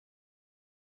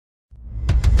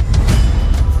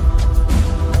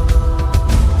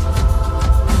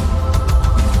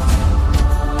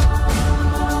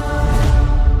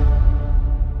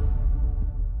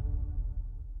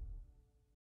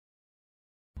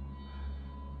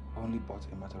only but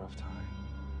a matter of time.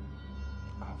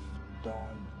 I've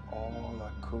done all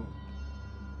I could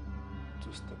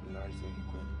to stabilize the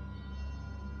Igwe.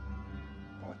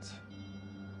 But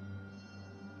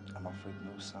I'm afraid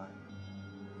no sign.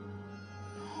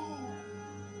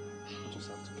 Put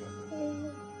yourself together.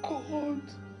 Oh, God.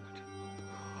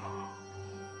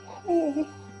 Oh.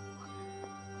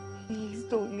 Please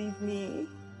don't leave me.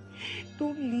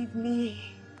 Don't leave me.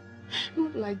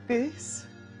 Not like this.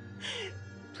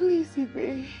 Please,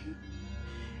 Igwe.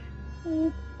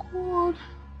 Oh, God.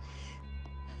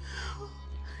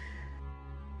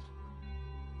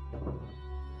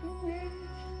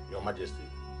 Your Majesty,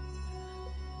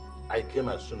 I came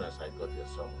as soon as I got your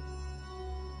summons.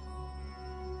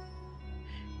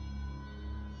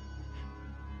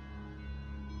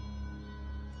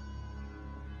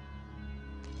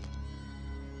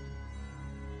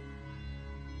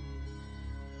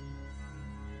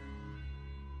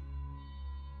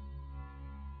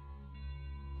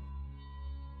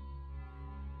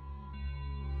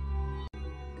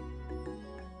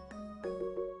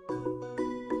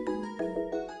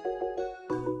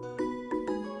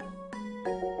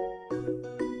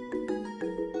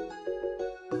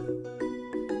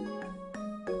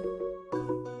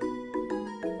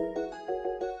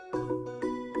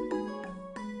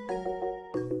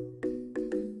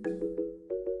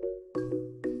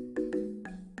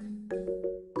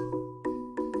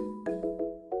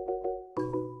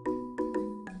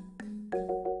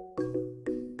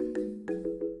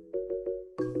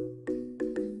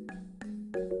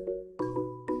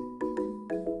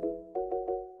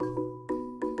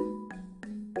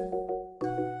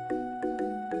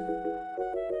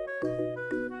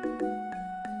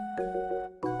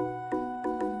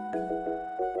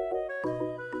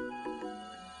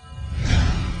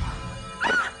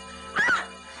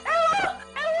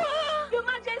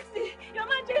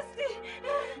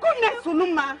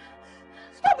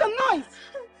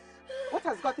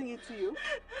 To you?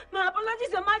 My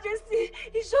apologies, Your Majesty.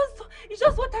 It's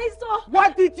just what I saw.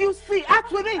 What did you see?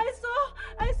 Act with it.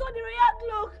 I saw the royal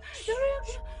cloak. The royal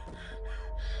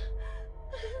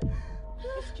cloak.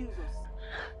 Excuse us.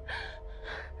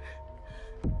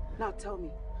 Now tell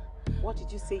me, what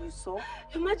did you say you saw?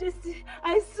 Your Majesty,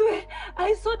 I swear,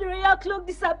 I saw the royal cloak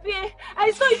disappear.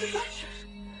 I saw it.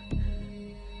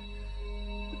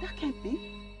 But that can't be.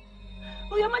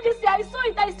 Oh, Your Majesty, I saw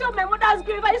it. I saw my mother's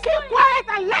grave. I saw it. Keep quiet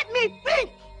and let me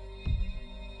think.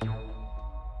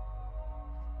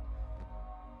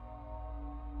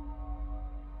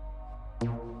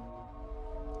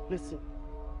 Listen,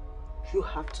 you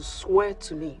have to swear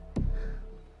to me.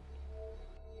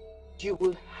 You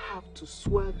will have to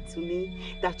swear to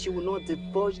me that you will not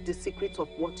divulge the secret of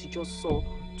what you just saw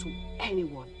to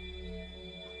anyone.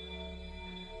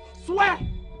 Swear!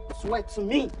 Swear to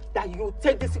me that you will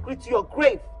take the secret to your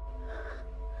grave.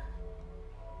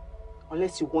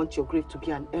 Unless you want your grave to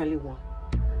be an early one.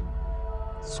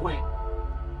 Swear.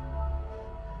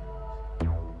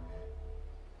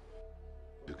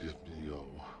 You give me your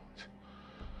word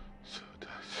so that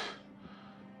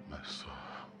my soul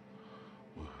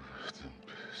will rest in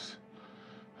peace.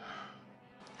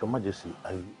 Your Majesty,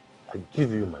 I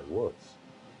give you my words.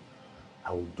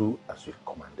 I will do as you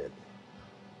commanded me.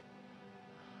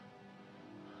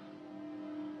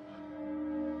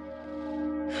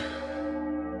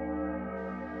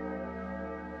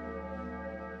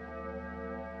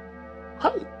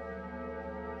 Hi.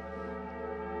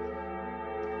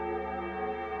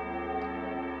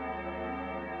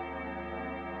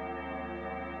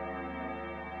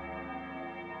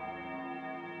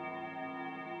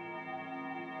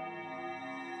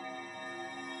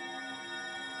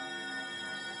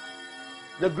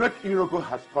 The great Iroko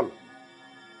has fallen.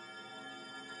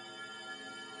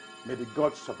 May the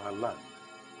gods of our land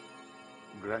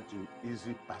grant you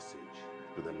easy passage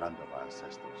to the land of our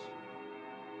ancestors.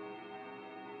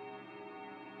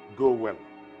 Go well,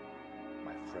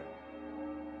 my friend.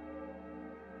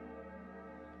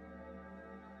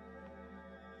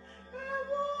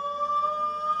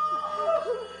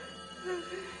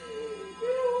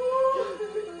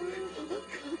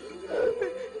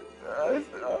 Gods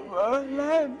of our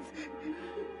land.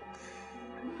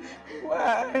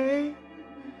 Why?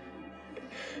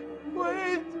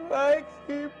 Why do I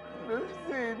keep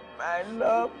losing my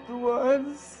loved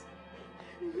ones?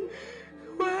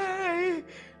 Why?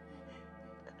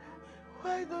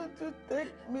 Why don't you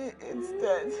take me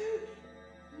instead?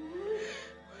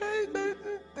 Why don't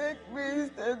you take me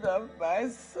instead of my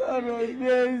son,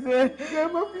 Onyeze?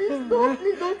 Grandma, please don't.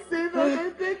 Please don't say that. I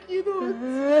beg you, don't.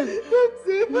 Don't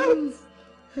say that.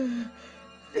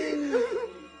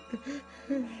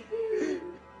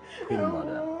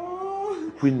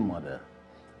 Queen Mother,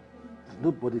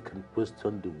 nobody can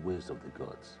question the ways of the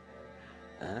gods.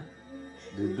 Eh?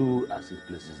 They do as it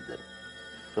pleases them.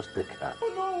 Just take heart.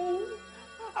 Oh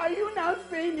no! Are you now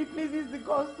saying it pleases the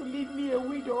gods to leave me a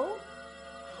widow?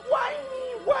 Why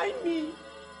me? Why me?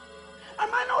 Am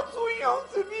I not too young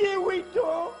to be a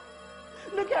widow?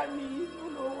 Look at me. Oh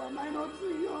no, am I not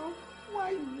too young?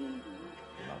 Why me?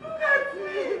 Look at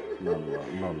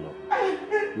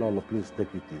me. No, please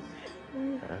take it easy.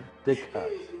 Take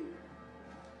heart.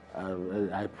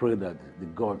 I pray that the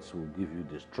gods will give you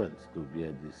the strength to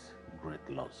bear this great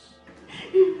loss.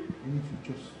 You need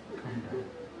to just calm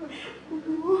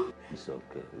down. It's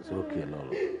okay,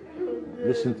 Lolo.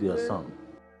 Listen to your son.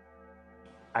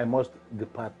 I must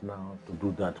depart now to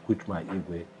do that which my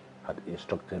Igwe had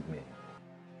instructed me.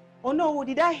 Oh no,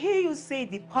 did I hear you say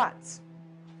depart?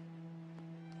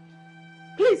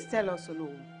 Please tell us, Olo.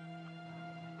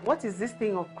 What is this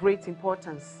thing of great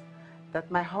importance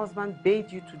that my husband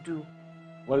bade you to do?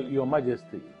 Well, Your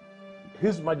Majesty,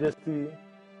 His Majesty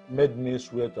made me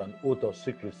swear to an oath of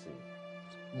secrecy.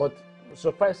 But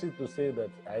suffice it to say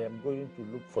that I am going to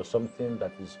look for something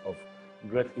that is of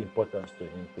great importance to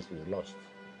him which is lost.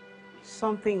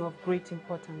 Something of great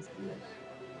importance. Yes.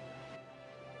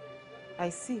 I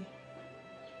see.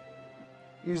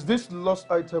 Is this lost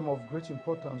item of great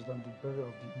importance than the burial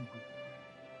of the Igwe?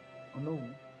 Oh no.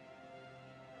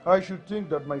 I should think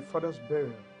that my father's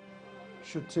burial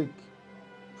should take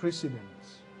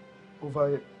precedence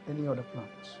over any other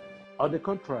plans. On the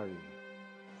contrary,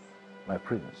 my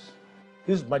prince,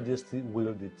 His Majesty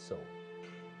willed it so.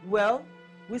 Well,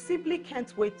 we simply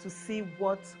can't wait to see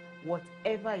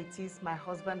whatever it is my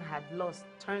husband had lost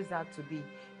turns out to be.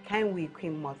 Can we,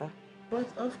 Queen Mother? But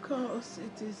of course,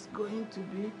 it is going to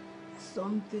be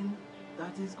something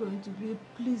that is going to be a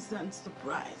pleasant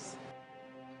surprise.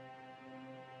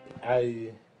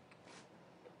 I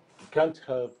can't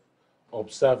help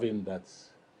observing that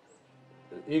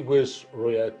Igwe's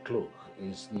royal cloak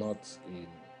is not in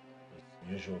its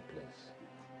usual place.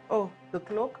 Oh, the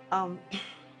cloak?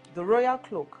 The royal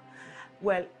cloak.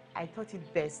 Well, I thought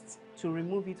it best to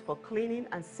remove it for cleaning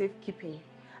and safekeeping.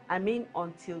 I mean,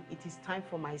 until it is time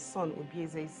for my son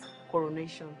Obieze's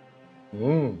coronation.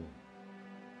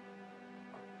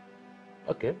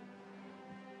 Okay.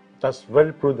 That's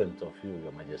very prudent of you,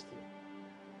 Your Majesty.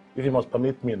 If you must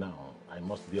permit me now, I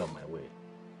must be on my way.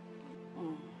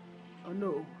 Oh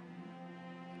no.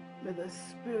 May the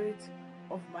spirit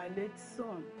of my late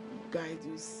son guide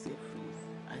you safely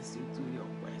as you do your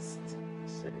quest.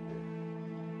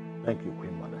 Thank you,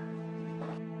 Queen Mother.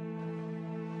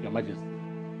 Your Majesty.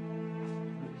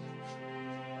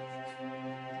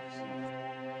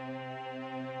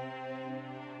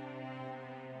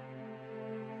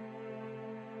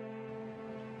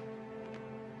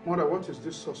 Mother, what is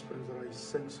this suspense that I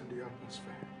sense in the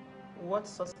atmosphere? What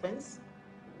suspense?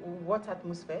 What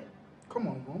atmosphere? Come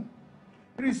on, Mom.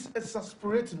 It is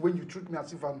exasperating when you treat me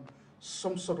as if I'm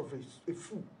some sort of a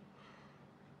fool.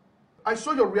 I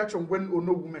saw your reaction when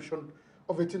Onowu mentioned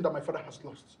of a thing that my father has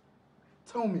lost.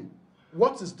 Tell me,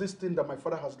 what is this thing that my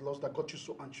father has lost that got you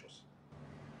so anxious?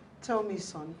 Tell me,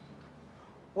 son,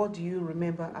 what do you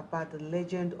remember about the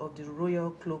legend of the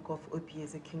royal cloak of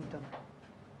Obieze Kingdom?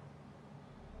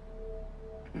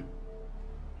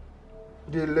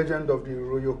 The legend of the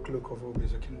royal cloak of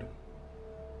Obieze Kingdom.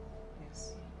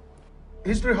 Yes.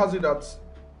 History has it that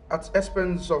at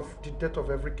expense of the death of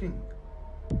every king,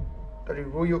 that the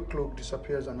royal cloak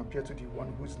disappears and appears to the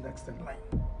one who is next in line.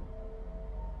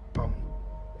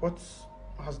 What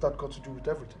has that got to do with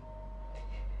everything?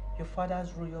 Your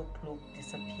father's royal cloak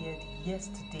disappeared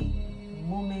yesterday,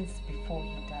 moments before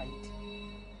he died.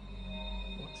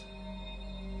 What?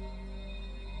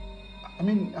 I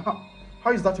mean,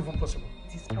 how is that even possible?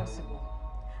 It is possible.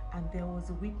 And there was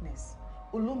a witness.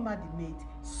 Uluma the maid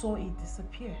saw it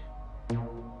disappear.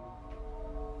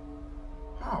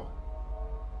 How?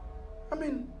 I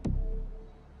mean,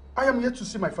 I am yet to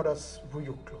see my father's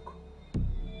royal cloak.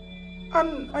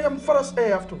 And I am father's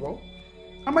heir after all.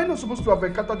 Am I not supposed to have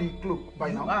encountered the cloak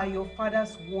by now? You are your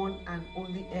father's one and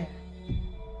only heir.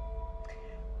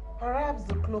 Perhaps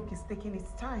the cloak is taking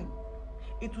its time.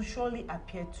 It will surely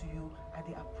appear to you at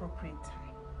the appropriate time.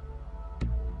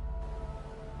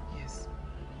 Yes,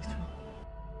 it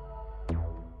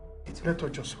will. Let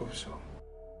us just hope so.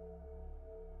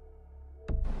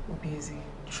 Obieze,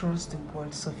 trust the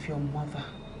words of your mother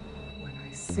when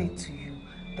I say to you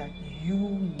that you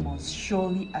must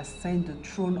surely ascend the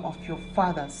throne of your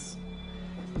fathers.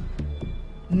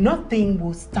 Nothing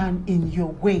will stand in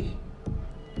your way.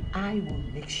 I will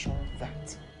make sure of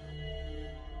that.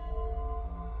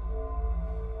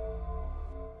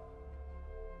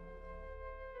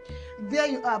 There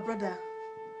you are, brother.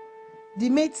 The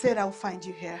maid said I'll find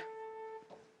you here.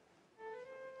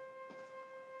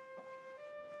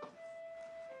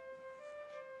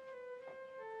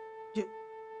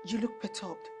 You look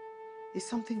perturbed. Is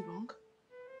something wrong?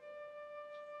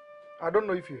 I don't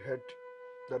know if you heard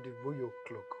that the royal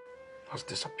cloak has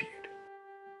disappeared.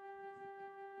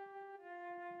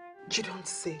 You don't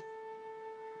say.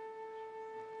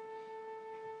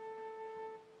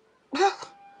 Well,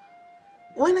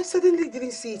 when I suddenly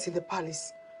didn't see it in the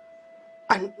palace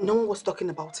and no one was talking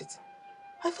about it,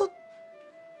 I thought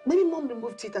maybe Mom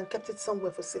removed it and kept it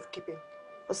somewhere for safekeeping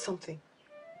or something.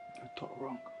 You thought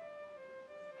wrong.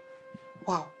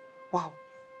 Wow, wow,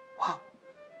 wow.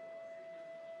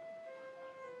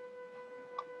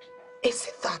 Is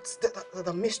it that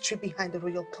the mystery behind the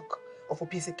royal clock of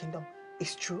Obieze Kingdom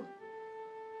is true?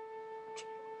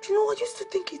 Do you know, I used to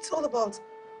think it's all about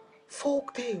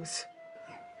folk tales.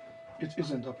 It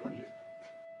isn't, apparently.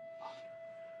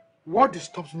 What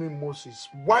disturbs me most is,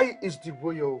 why is the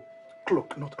royal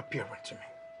cloak not appearing to me?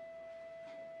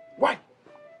 Why?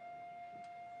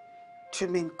 Do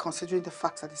you mean considering the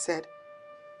fact that he said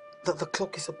that the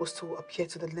clock is supposed to appear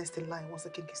to the next in line once the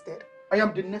king is dead? I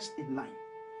am the next in line.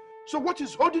 So what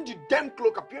is holding the damn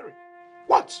cloak appearing?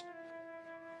 What?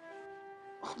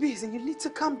 Obieze, you need to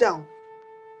calm down.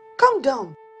 Calm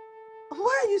down.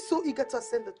 Why are you so eager to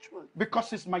ascend the throne?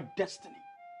 Because it's my destiny.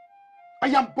 I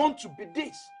am born to be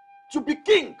this, to be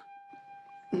king.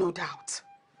 No doubt.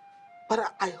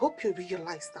 But I hope you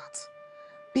realize that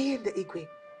being the Igwe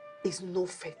is no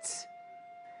fate.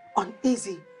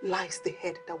 Uneasy lies the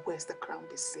head that wears the crown,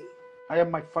 they say. I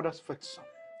am my father's first son.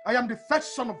 I am the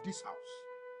first son of this house.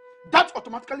 That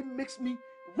automatically makes me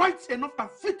right enough and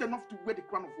fit enough to wear the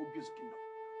crown of Obieze Kingdom.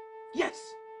 Yes,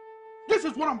 this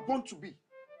is what I'm born to be.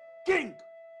 King.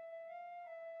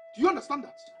 Do you understand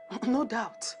that? No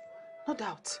doubt. No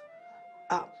doubt.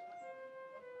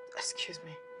 Excuse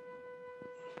me.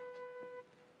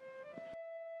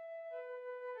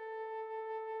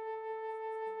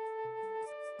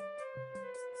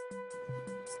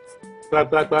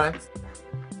 Bye.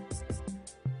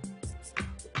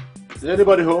 Is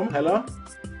anybody home? Hello?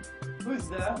 Who's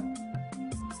there?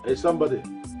 Hey, somebody.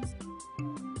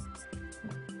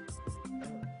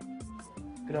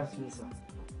 Good afternoon, sir.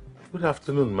 Good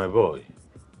afternoon, my boy.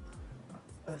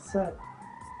 Sir,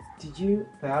 did you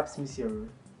perhaps miss your room?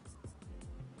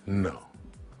 No.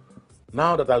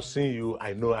 Now that I've seen you,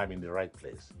 I know I'm in the right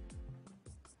place.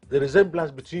 The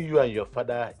resemblance between you and your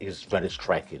father is very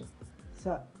striking.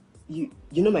 Sir, you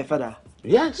know my father?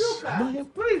 Yes. I know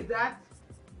him. Who is that?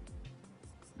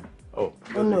 Oh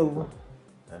no.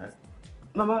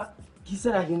 Mama, he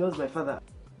said that he knows my father.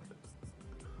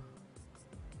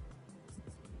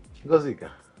 Ngozika.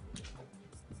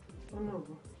 Oh no.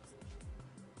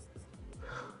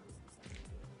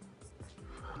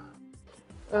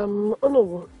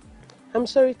 Onowu, I'm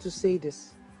sorry to say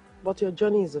this, but your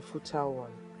journey is a futile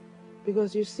one.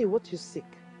 Because you see, what you seek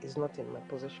is not in my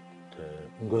possession.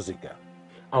 Ngozika,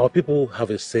 our people have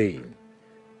a saying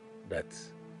that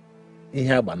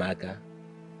Ihe Banaka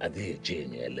Adije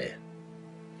Nyele.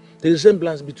 The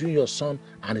resemblance between your son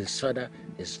and his father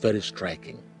is very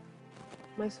striking.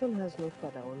 My son has no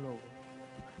father, Onowu.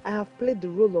 I have played the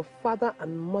role of father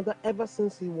and mother ever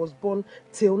since he was born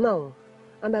till now.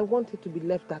 And I want it to be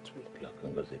left that way. Look,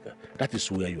 Ngozika, that is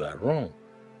where you are wrong.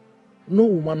 No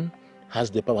woman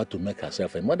has the power to make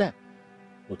herself a mother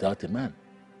without a man.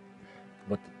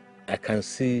 But I can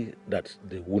see that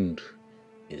the wound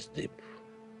is deep.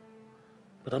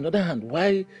 But on the other hand,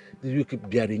 why do you keep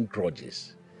bearing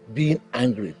grudges, being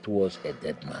angry towards a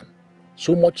dead man?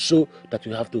 So much so that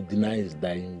you have to deny his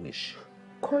dying wish.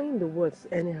 Coin the words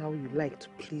anyhow you like to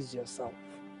please yourself.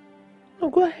 No,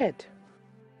 go ahead.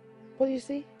 But you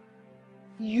see,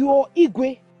 your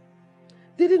Igwe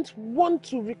didn't want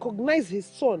to recognize his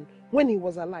son when he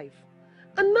was alive.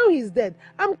 And now he's dead.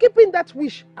 I'm keeping that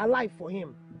wish alive for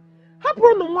him.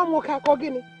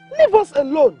 Leave us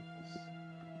alone.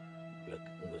 Look,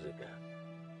 Ngozika,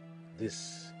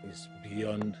 this is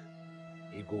beyond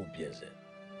Igwe Obieze.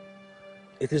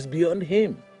 It is beyond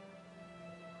him.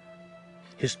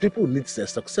 His people need a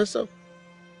successor.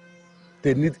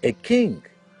 They need a king.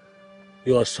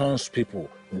 Your son's people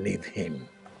need him.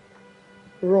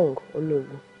 Wrong,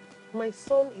 Onowu. My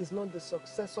son is not the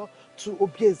successor to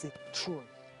Obieze's throne.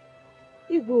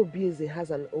 Igwe Obieze has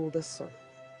an older son.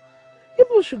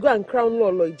 People should go and crown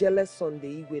Lolo Ijele's son, the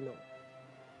Igwe now.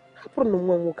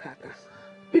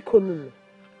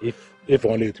 If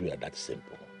only it were that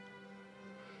simple.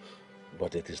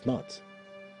 But it is not.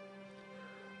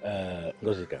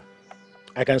 Ngozika,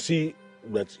 I can see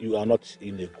that you are not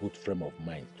in a good frame of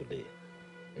mind today.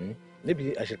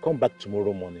 Maybe I should come back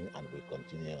tomorrow morning and we'll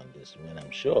continue on this when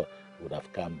I'm sure you would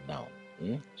have calmed down.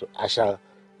 So I shall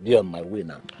be on my way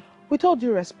now. With all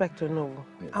due respect, Onowu,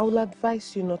 Yes. I will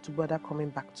advise you not to bother coming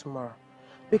back tomorrow.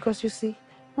 Because you see,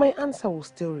 my answer will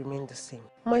still remain the same.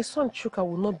 My son Chuka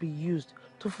will not be used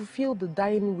to fulfill the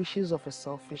dying wishes of a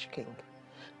selfish king.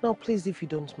 Now please, if you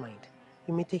don't mind,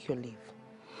 you may take your leave.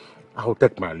 I will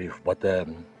take my leave, but the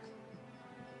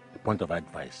point of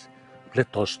advice,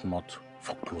 let us not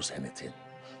foreclose anything.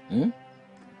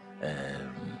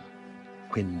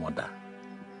 Queen Mother,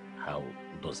 how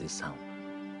does it sound?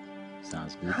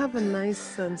 Sounds good. Have a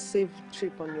nice and safe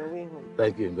trip on your way home.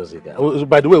 Thank you, Ngozika. Oh,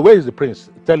 by the way, where is the prince?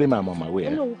 Tell him I'm on my way.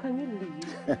 No, can you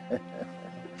leave?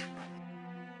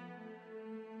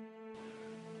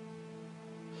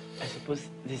 I suppose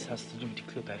this has to do with the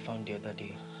cloak I found the other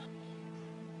day.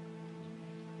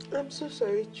 I'm so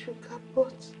sorry, Chuka,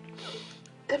 but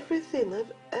everything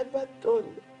I've ever done,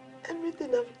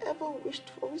 everything I've ever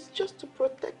wished for is just to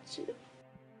protect you.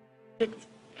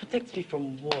 Protect me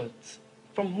from what?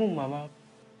 From whom, Mama?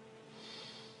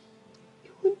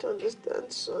 You won't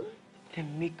understand, son.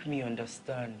 Then make me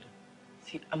understand.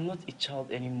 See, I'm not a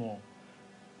child anymore.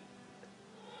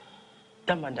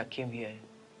 That man that came here,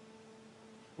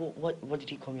 what did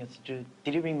he come here to do?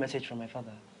 Did he bring a message from my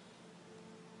father?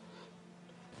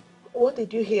 What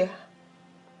did you hear?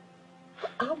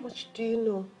 How much do you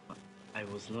know? I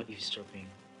was not eavesdropping,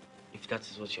 if that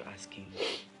is what you're asking.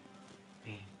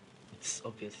 It's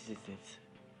obvious, isn't it?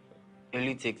 It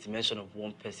only takes the mention of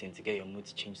one person to get your mood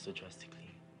to change so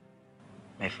drastically.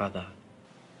 My father.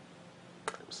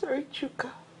 I'm sorry, Chuka.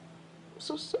 I'm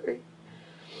so sorry.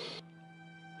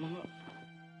 Mama,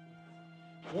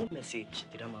 what message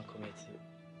did that man come here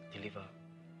to deliver?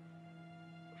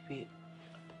 Wait,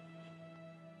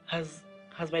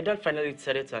 has my dad finally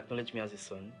decided to acknowledge me as his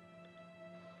son?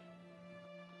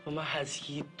 Mama, has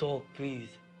he talked, please?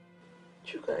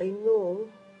 Chuka, I know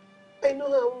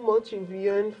how much you've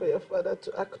yearned for your father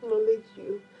to acknowledge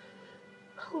you.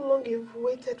 How long you've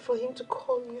waited for him to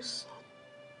call you son.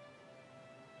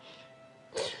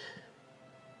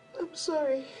 I'm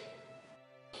sorry.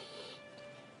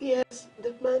 Yes,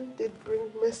 the man did bring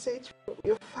message from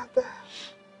your father.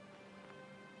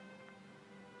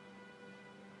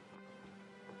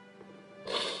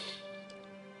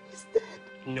 He's dead.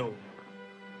 No.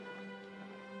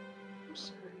 I'm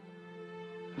sorry.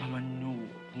 Mama, no.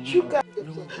 Chuka,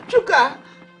 No.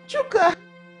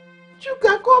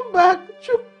 Chuka, come back.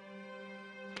 Chuka.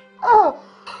 Oh.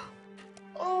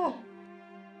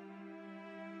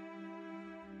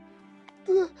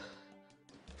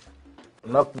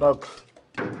 Knock, knock.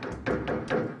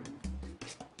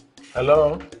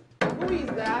 Hello? Who is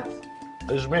that?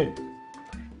 It's me.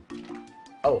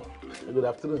 Oh, good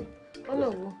afternoon. Oh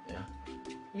no. Yeah.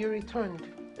 You returned.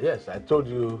 Yes, I told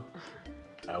you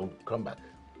I would come back.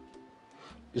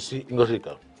 You see,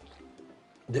 Ngosika,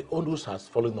 the onus has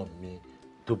fallen on me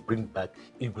to bring back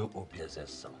Igwe Obieze's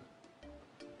son.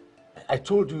 I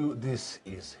told you this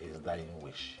is his dying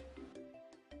wish.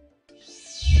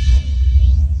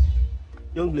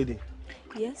 Young lady.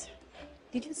 Yes?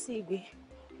 Did you say, Igwe?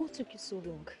 What took you so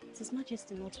long? Is His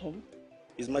Majesty not home?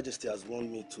 His Majesty has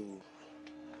warned me to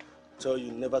tell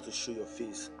you never to show your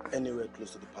face anywhere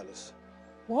close to the palace.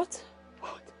 What?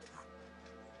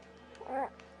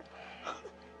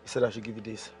 He said I should give you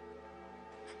this.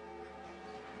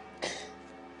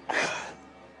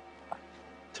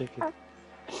 Take it.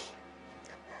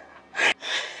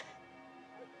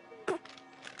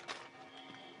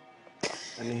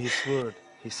 And in his word,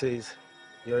 he says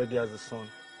he already has a son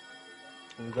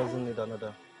and he doesn't need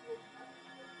another.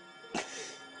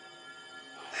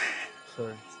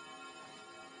 Sorry.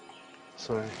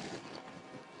 Sorry.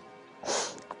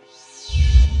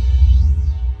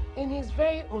 In his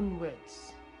very own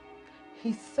words,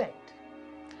 he said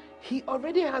he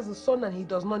already has a son and he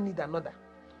does not need another.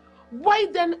 Why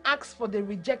then ask for the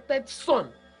rejected son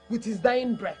with his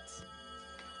dying breath?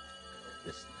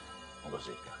 Listen,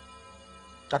 Ngosika,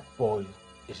 that boy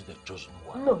is the chosen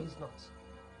one. No, he's not.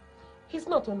 He's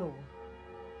not, no.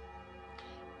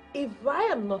 If I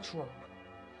am not wrong,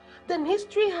 then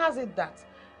history has it that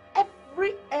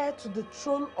every heir to the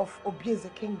throne of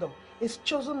Obieze kingdom is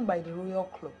chosen by the royal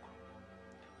cloak.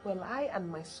 Well, I and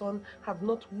my son have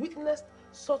not witnessed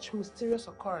such mysterious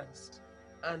occurrence,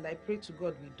 and I pray to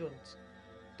God we don't.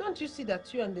 Don't you see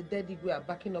that you and the dead Igwe are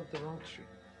backing up the wrong tree?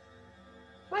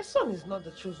 My son is not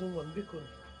the chosen one, Bikun.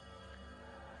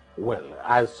 Well,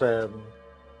 as an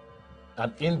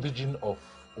indigene of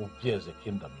Obieze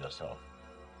kingdom yourself,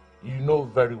 you know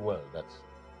very well that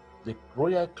The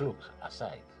royal cloaks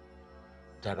aside,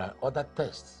 there are other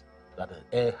tests that the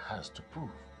heir has to prove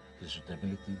his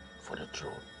suitability for the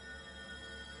throne.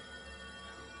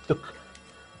 Look,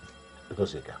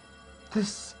 Gosika,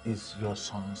 this is your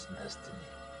son's destiny.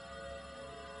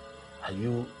 Are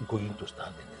you going to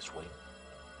stand in his way?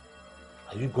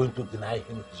 Are you going to deny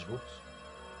him his roots?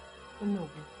 No.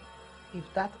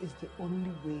 If that is the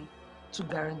only way to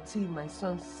guarantee my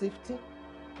son's safety,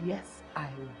 yes, I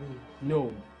will.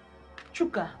 No.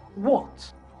 Chuka,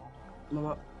 what?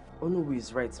 Mama, Onowu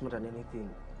is right more than anything.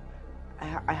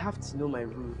 I have to know my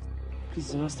rule. Please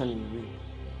do not stand in the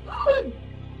way.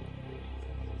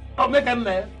 I'll make him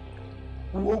there.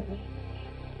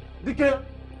 Dike,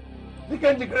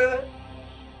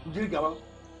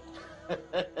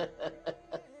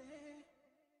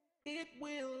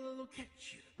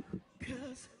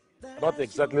 Not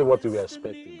exactly what we were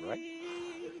expecting, right?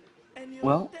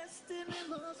 Well,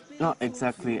 not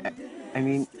exactly. I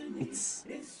mean, it's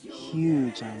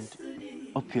huge and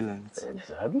opulent.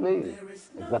 Exactly.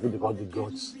 Exactly because the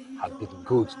gods have been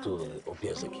good to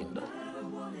Obieze kingdom.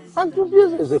 And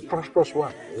Obieze is a prosperous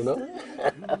one, you know?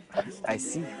 I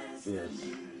see. Yes.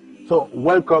 So,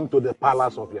 welcome to the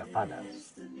palace of your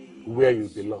fathers, where you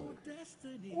belong.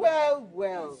 Well,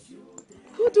 well.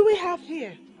 Who do we have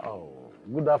here? Oh,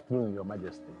 good afternoon, Your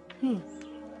Majesty.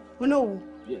 No,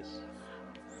 Yes.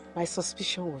 my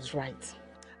suspicion was right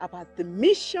about the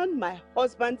mission my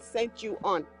husband sent you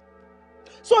on.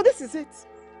 So this is it.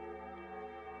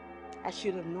 I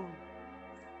should have known.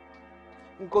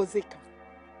 Ngozika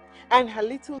and her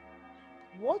little...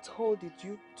 What hole did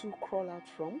you two crawl out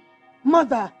from?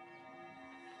 Mother!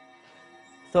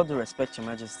 With all due respect, Your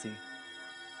Majesty.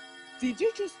 Did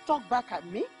you just talk back at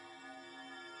me?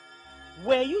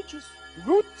 Were you just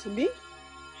rude to me?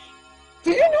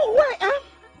 Do you know who I am?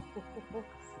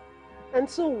 And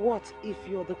so what if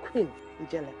you're the queen,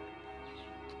 Ijele?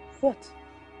 What?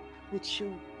 Would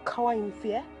you cower in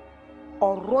fear?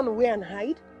 Or run away and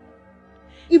hide?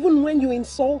 Even when you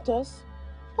insult us?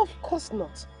 Of course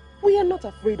not. We are not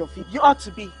afraid of you. You ought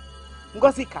to be.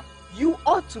 Ngozika, you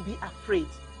ought to be afraid.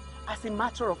 As a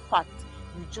matter of fact,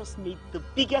 you just made the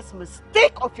biggest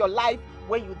mistake of your life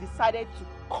when you decided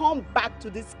to come back to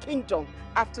this kingdom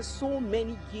after so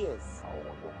many years.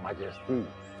 Oh, Majesty.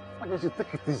 Majesty,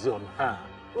 take it easy on her.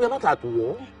 We are not at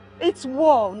war. It's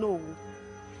war, no.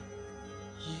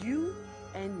 You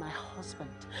and my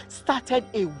husband started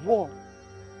a war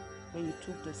when you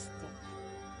took this step.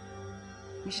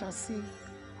 We shall see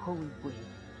who will win.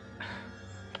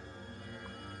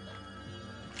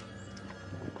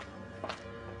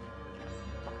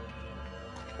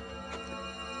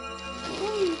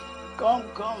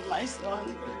 Come, my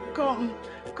son.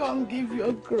 Come, give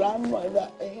your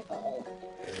grandmother a hug.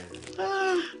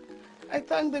 I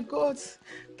thank the gods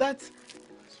that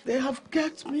they have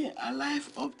kept me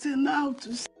alive up till now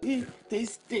to see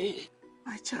this day.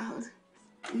 My child,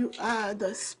 you are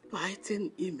the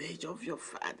spitting image of your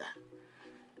father.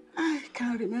 I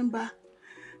can remember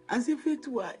as if it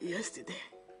were yesterday.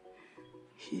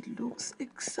 He looks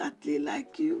exactly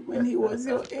like you when he was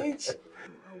your age.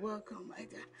 Welcome, my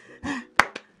dear.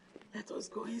 Let us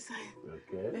go inside.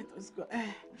 Okay. Let us go.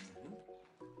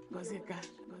 Gozika.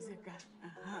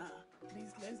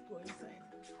 Please, let's go inside.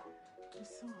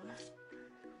 So,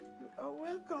 you are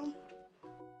welcome.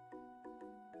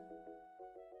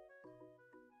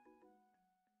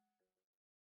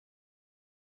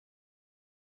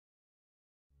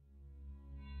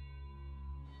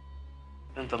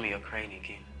 Don't tell me you're crying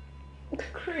again.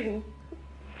 Crying?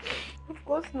 Of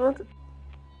course not.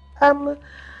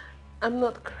 I'm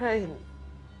not crying.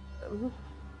 I'm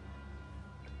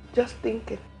just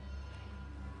thinking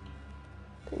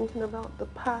about the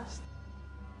past.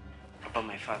 About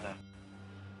my father.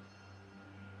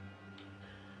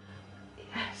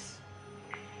 Yes.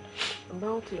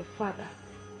 About your father.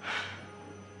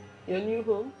 Your new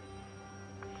home.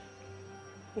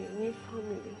 Your new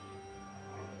family.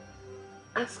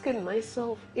 Asking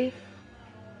myself if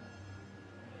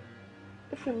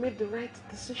we made the right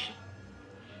decision.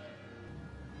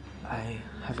 I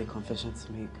have a confession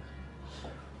to make.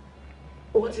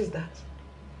 What is that?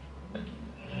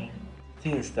 The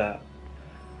thing is that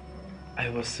I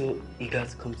was so eager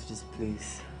to come to this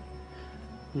place,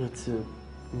 to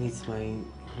meet my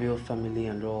real family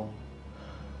and all.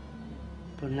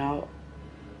 But now,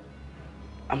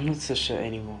 I'm not so sure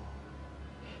anymore.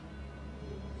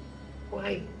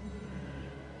 Why?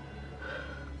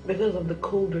 Because of the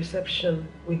cold reception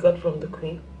we got from the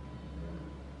Queen?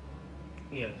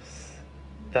 Yes,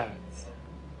 that.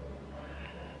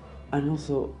 And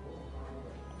also,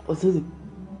 although the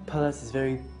palace is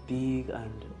very big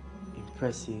and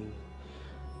oppressive.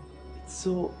 It's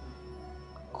so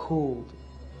cold.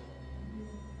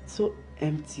 So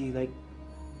empty, like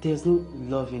there's no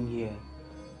love in here.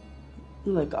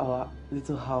 Not like our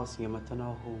little house in your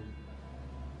maternal home.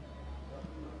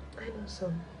 I know,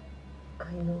 son.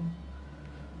 I know.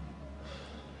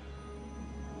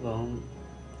 Well,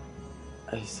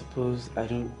 I suppose I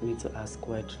don't need to ask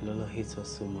why Lolo hates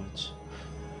us so much.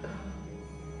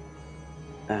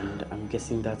 And I'm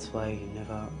guessing that's why he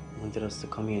never wanted us to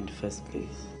come here in the first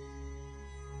place.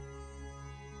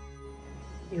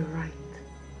 You're right.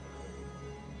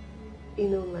 You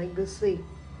know, like they say,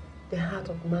 the heart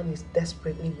of man is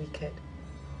desperately wicked.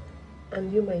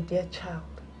 And you, my dear child,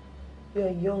 your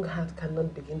young heart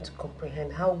cannot begin to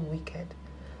comprehend how wicked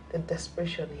the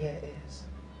desperation here is.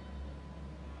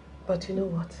 But you know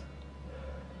what?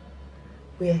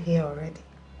 We are here already.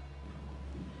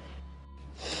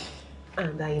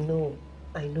 And I know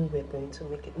we're going to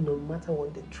make it, no matter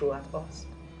what they throw at us.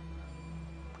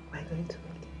 We're going to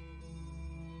make it.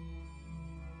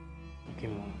 Okay,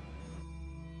 Mom.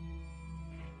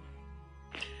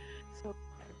 So...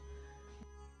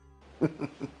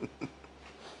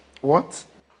 What?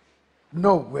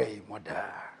 No way,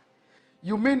 mother.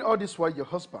 You mean all this while your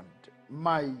husband,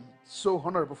 my so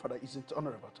honorable father, isn't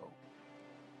honorable at all?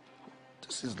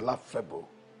 This is laughable.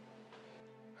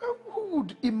 Who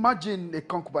would imagine a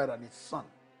concubine and his son?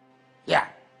 Yeah.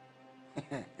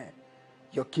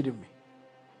 You're kidding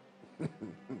me.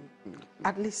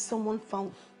 At least someone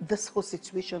found this whole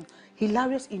situation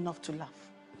hilarious enough to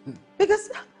laugh. Because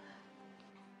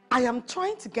I am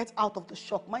trying to get out of the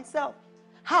shock myself.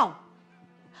 How?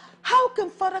 How can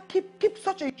father keep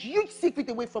such a huge secret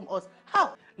away from us?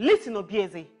 How? Listen,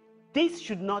 Obieze, this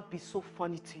should not be so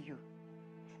funny to you.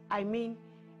 I mean,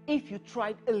 if you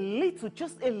tried a little,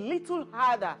 just a little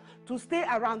harder to stay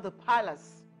around the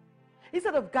palace,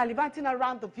 instead of gallivanting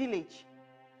around the village,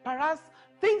 perhaps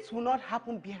things will not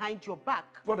happen behind your back.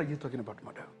 What are you talking about,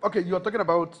 mother? Okay, you are talking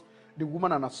about the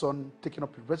woman and her son taking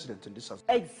up a residence in this house.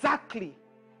 Exactly.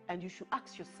 And you should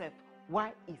ask yourself,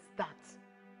 why is that?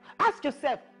 Ask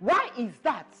yourself, why is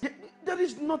that? There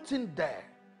is nothing there.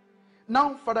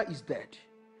 Now father is dead.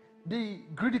 The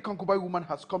greedy concubine woman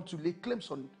has come to lay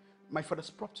claims on my father's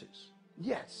properties.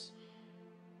 Yes.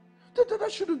 That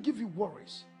shouldn't give you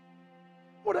worries.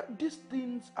 These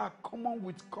things are common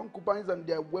with concubines and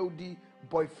their wealthy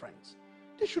boyfriends.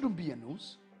 They shouldn't be a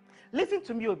news. Listen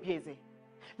to me, Obieze.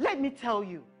 Let me tell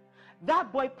you,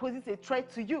 that boy poses a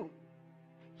threat to you.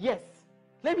 Yes,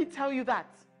 let me tell you that.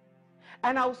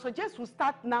 And I would suggest we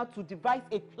start now to devise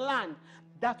a plan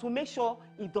that will make sure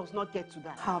it does not get to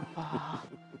that.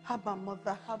 Haba,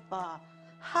 mother, Haba.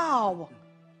 How?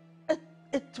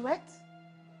 A threat?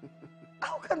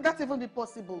 How can that even be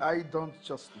possible? I don't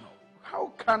just know.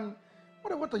 How can...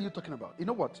 What are you talking about? You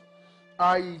know what?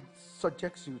 I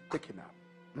suggest you take a nap.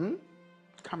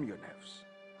 Calm your nerves.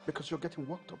 Because you're getting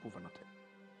worked up over nothing.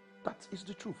 That is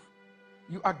the truth.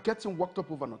 You are getting worked up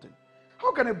over nothing.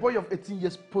 How can a boy of 18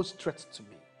 years pose threats to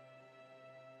me?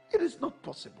 It is not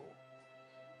possible.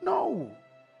 No.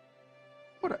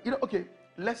 Mother, okay,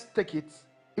 let's take it,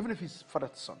 even if it's father's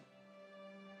son.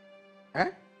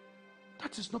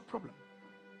 That is no problem.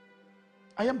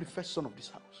 I am the first son of this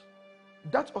house.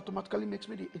 That automatically makes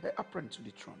me the heir apparent to the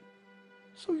throne.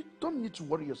 So you don't need to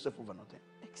worry yourself over nothing.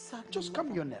 Exactly. Just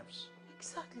calm your nerves.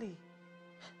 Exactly.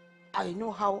 I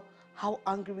know how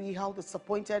angry, how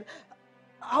disappointed,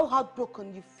 how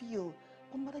heartbroken you feel.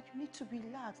 But mother, you need to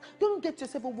relax. Don't get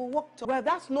yourself overworked. Well,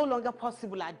 that's no longer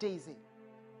possible, Daisy.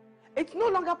 It's no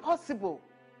longer possible.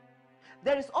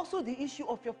 There is also the issue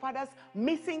of your father's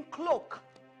missing cloak.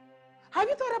 Have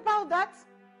you thought about that?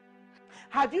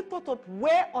 Have you thought of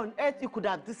where on earth it could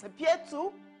have disappeared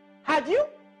to? Had you?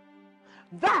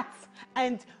 That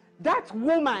and that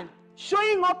woman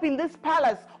showing up in this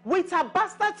palace with her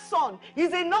bastard son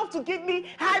is enough to give me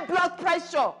high blood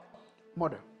pressure.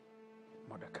 Mother,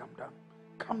 calm down.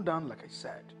 Calm down, like I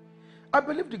said. I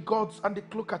believe the gods and the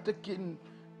cloak are taking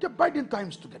their biding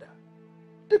times together.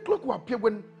 The cloak will appear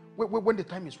when the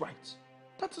time is right.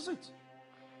 That is it.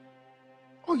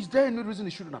 Oh, is there any reason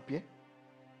it shouldn't appear?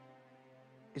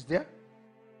 Is there?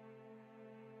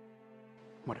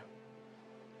 Mother,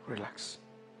 relax.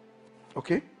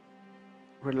 Okay?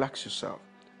 Relax yourself.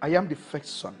 I am the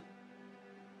first son.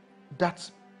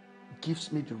 That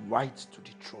gives me the right to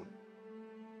the throne.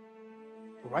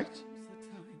 Right?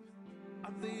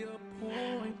 At the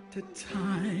appointed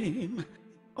time,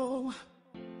 oh,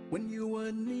 when you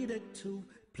were needed to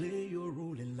play your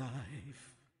role in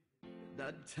life,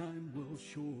 that time will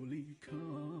surely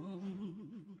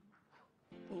come.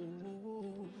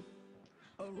 Oh,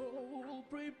 a role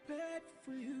prepared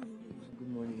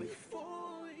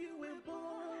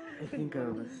I think I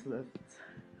overslept.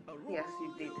 Yes,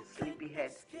 you did,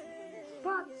 sleepyhead.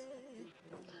 But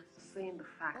saying the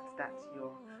fact that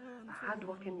you're a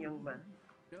hardworking young man,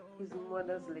 his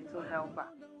mother's little helper,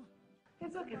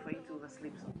 it's okay for you to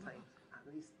oversleep sometimes.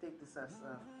 At least take this as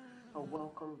a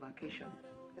welcome vacation.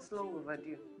 It's long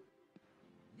overdue.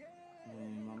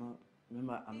 Mama,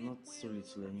 remember, I'm not so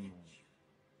little anymore.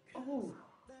 Oh,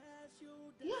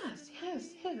 yes.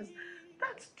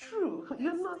 That's true.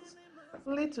 You're not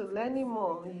little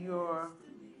anymore. You're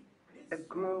a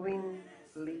growing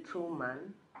little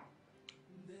man.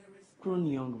 Grown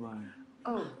young man.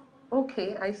 Oh,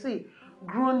 okay, I see.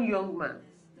 Grown young man.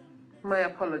 My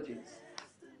apologies.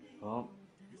 Well,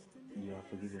 you are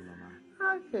forgiven,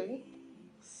 Mama. Okay.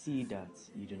 See that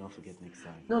you do not forget next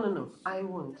time. No. I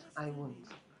won't.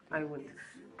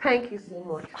 Thank you so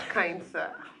much, kind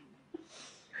sir.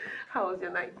 How was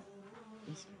your night?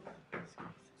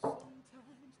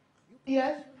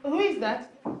 Yes? Who is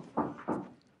that?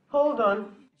 Hold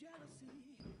on.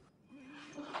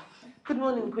 Good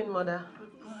morning, Queen Mother.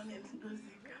 Good morning,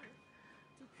 Nozika.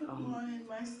 Good morning,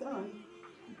 my son.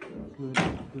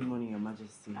 Good morning, Your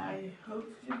Majesty. I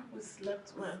hope you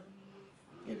slept well,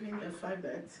 given the fact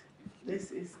that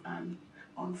this is an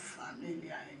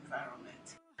unfamiliar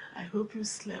environment. I hope you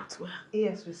slept well.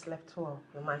 Yes, we slept well,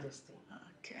 Your Majesty.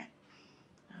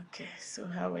 Okay, so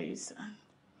how are you, son?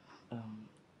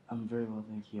 I'm very well,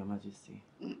 thank you, Your Majesty.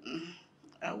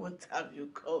 I won't have you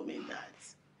call me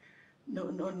that.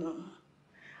 No.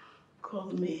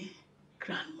 Call me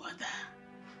grandmother.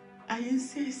 I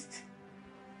insist.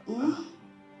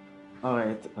 All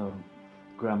right,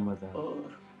 grandmother. Oh,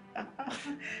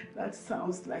 that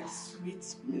sounds like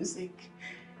sweet music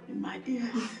in my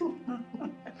ears.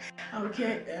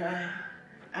 Okay,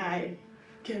 I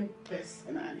came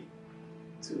personally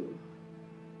to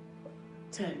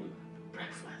tell you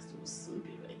breakfast will soon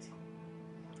be ready.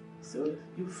 So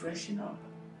you freshen up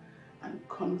and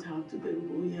come down to the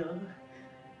royal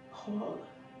hall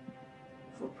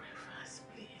for breakfast,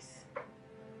 please.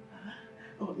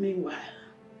 Meanwhile,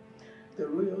 the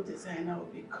royal designer will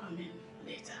be coming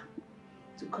later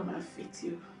to come and fit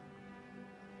you.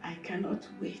 I cannot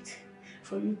wait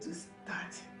for you to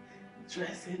start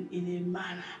dressing in a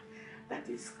manner that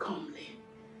is comely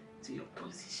to your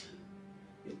position.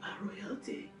 You are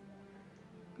royalty.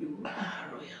 You are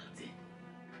royalty.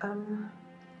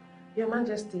 Your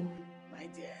Majesty. My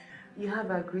dear. You have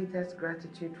our greatest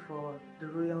gratitude for the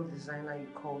royal designer you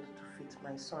called to fit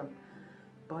my son.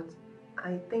 But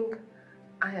I think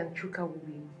I and Chuka will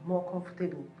be more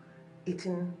comfortable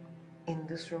eating in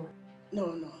this room.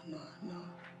 No,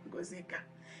 Gozeka.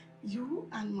 You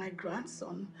and my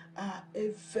grandson are a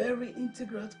very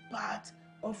integral part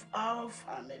of our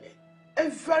family. A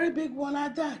very big one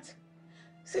at that.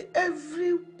 See,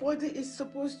 everybody is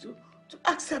supposed to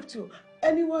accept you.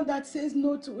 Anyone that says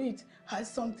no to it has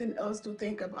something else to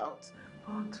think about.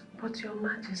 But Your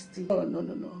Majesty. Oh, no,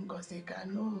 Gozeka,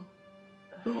 no.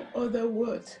 No other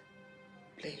words.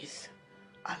 Please,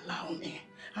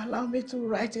 allow me to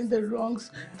right in the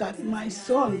wrongs that my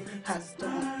son has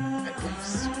done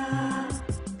against you.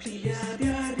 Please,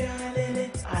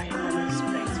 I am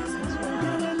expecting as well.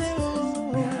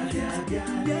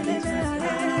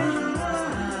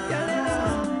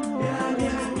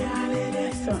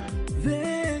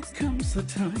 There comes a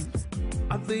time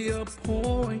at the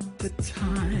appointed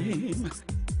time.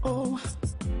 Oh,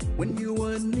 when you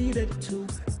are needed to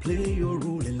play your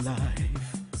role in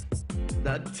life,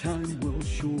 that time will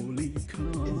surely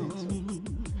come.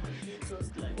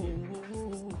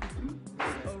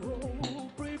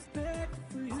 Prepared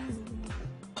for you.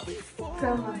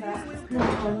 Grandmother,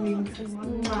 good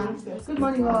morning. Good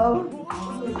morning, all.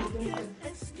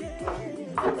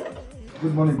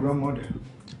 Good morning, grandmother.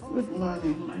 Good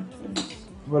morning, my friend.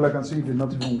 Well, I can see you did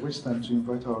not even waste time to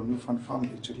invite our newfound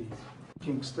family to the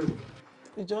King's table.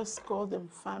 We just call them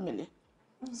family.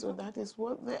 So that is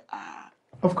what they are.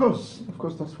 Of course,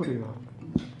 that's what they are.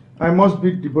 I must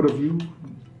bid the both of you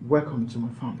welcome to my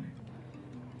family.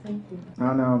 Thank you.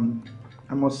 And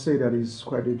I must say that it's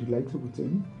quite a delightful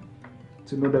thing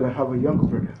to know that I have a younger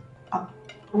brother.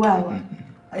 Well,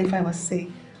 if I must say,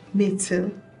 me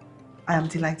too. I am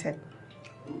delighted.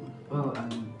 Well,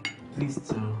 I'm pleased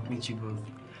to meet you both.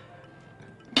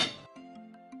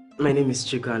 My name is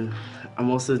Chuka, and I'm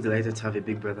also delighted to have a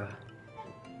big brother.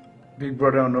 Big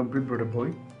brother or no big brother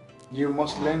boy, you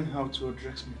must learn how to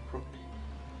address me properly.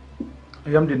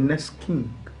 I am the next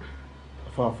king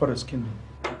of our father's kingdom.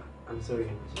 I'm sorry,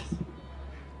 Majesty.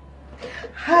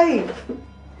 Hi.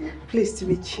 Pleased to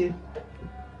meet you.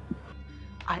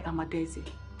 I am Adeze,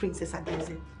 Princess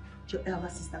Adeze, your elder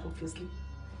sister, obviously.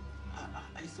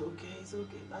 It's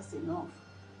okay, that's enough.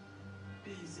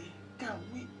 Busy. Can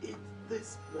we eat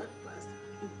this breakfast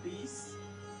in peace?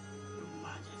 Your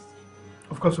Majesty.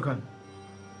 Of course we can.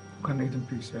 We can eat in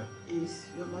peace, yeah. Is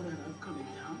your mother not coming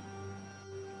down?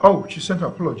 Oh, she sent her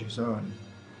apologies.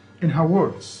 In her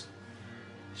words,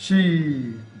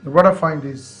 she would rather find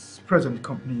this present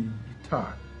company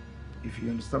guitar, if you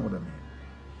understand what I mean.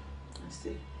 I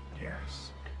see.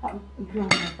 Yes.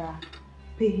 Grandmother,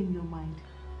 pay him no mind.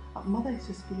 Mother is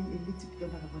just feeling a little bit under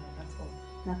the weather, that's all.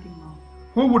 Nothing more.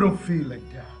 Who wouldn't feel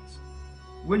like that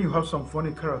when you have some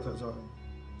funny characters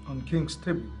on King's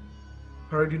table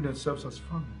parading themselves as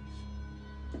families?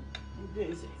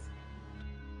 Busy.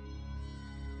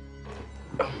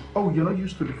 Oh, you're not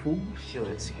used to the food? Sure,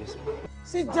 excuse me.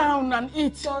 Sit down and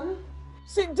eat. Son?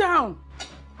 Sit down.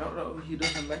 No, he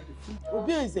doesn't like the food.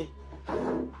 Busy.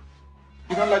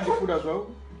 You don't like the food as well?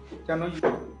 They're not used to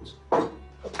it.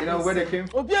 You know where they came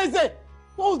from? Obieze,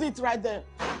 hold it right there.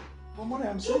 But Mother,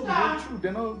 I'm saying the whole truth.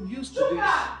 They're not used to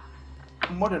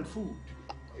this modern food.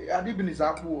 Had it been his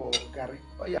apple or curry?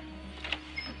 Oh, yeah.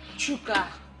 Chuka.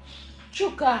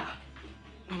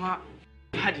 Mama,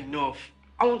 I've had enough.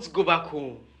 I want to go back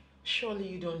home. Surely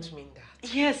you don't mean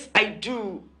that. Yes, I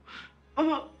do.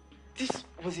 Mama, this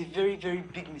was a very, very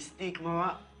big mistake,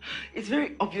 Mama. It's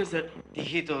very obvious that they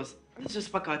hate us. Let's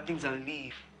just pack our things and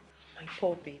leave. My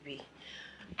poor baby.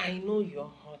 I know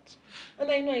you're hurt. And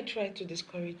I know I tried to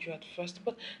discourage you at first,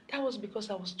 but that was because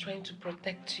I was trying to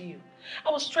protect you.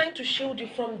 I was trying to shield you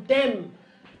from them.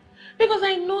 Because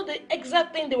I know the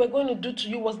exact thing they were going to do to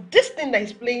you was this thing that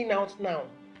is playing out now.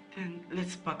 Then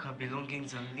let's pack our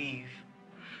belongings and leave.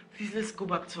 Please, let's go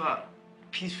back to our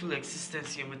peaceful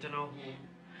existence in your maternal home.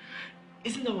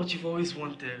 Isn't that what you've always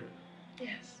wanted?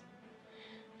 Yes.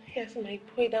 Yes, my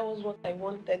boy, that was what I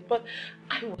wanted, but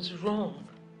I was wrong.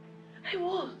 I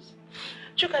was.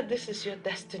 Chuka, this is your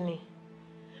destiny.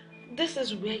 This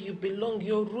is where you belong.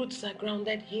 Your roots are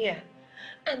grounded here.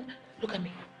 And look at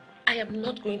me. I am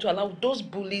not going to allow those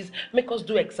bullies make us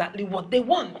do exactly what they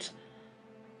want.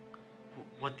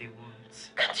 What they want?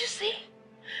 Can't you see?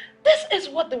 This is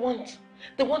what they want.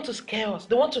 They want to scare us.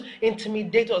 They want to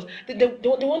intimidate us. They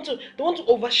want to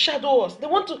overshadow us. They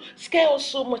want to scare us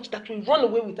so much that we run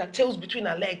away with our tails between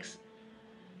our legs.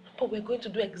 But we're going to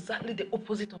do exactly the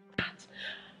opposite of that.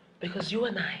 Because you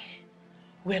and I,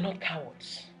 we're not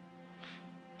cowards.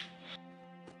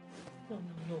 No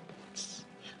buts.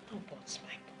 No buts,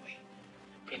 my boy.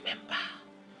 Remember.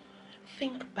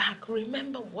 Think back.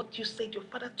 Remember what you said your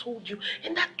father told you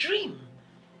in that dream.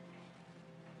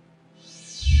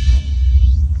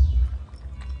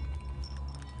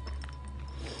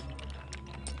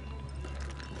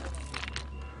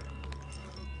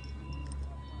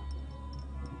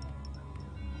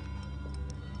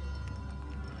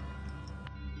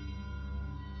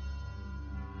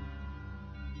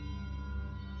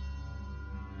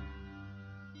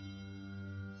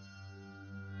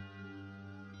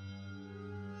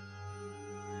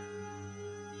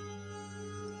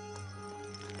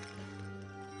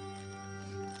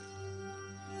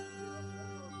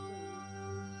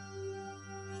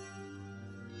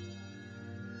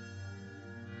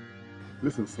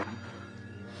 Listen, son.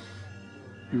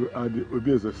 You are the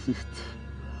Obieze fifth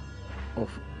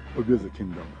of Obieze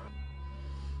kingdom.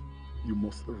 You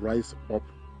must rise up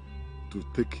to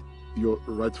take your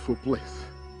rightful place.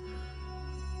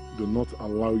 Do not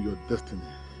allow your destiny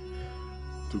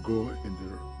to go in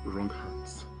the wrong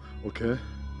hands. Okay?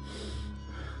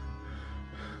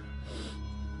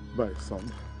 Bye,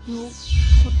 son. No.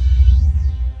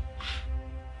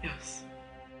 Yes.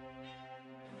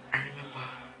 I remember.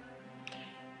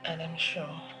 And I'm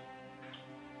sure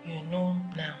you know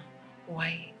now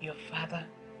why your father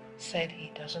said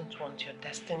he doesn't want your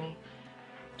destiny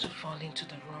to fall into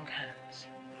the wrong hands.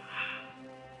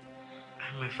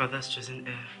 I'm my father's chosen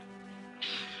heir.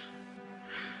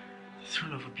 The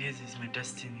throne of Obieze is my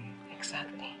destiny.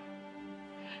 Exactly.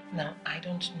 Now, I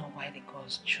don't know why the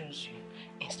gods chose you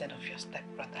instead of your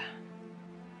stepbrother.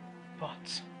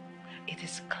 But it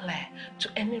is clear to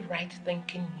any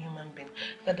right-thinking human being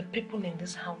that the people in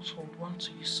this household want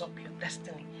to usurp your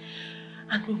destiny.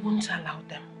 And we won't allow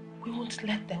them. We won't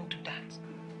let them do that.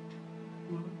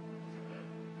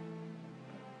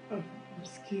 I'm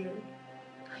scared.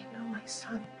 I know, my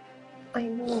son. I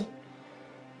know.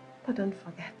 But don't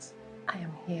forget, I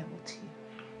am here with you.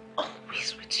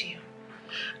 Always with you.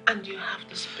 And you have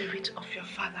the spirit of your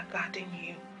father guarding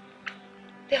you.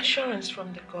 The assurance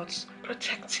from the gods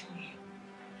protecting you.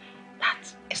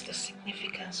 That is the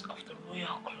significance of the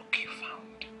royal cloak you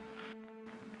found.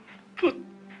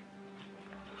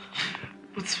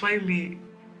 But why me?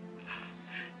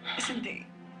 Isn't the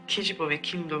kingship of a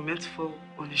kingdom meant to fall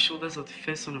on the shoulders of the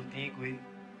first son of the Igwe,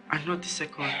 and not the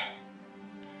second.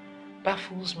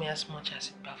 Baffles me as much as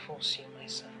it baffles you, my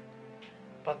son.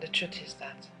 But the truth is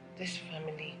that this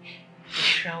family is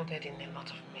shrouded in a lot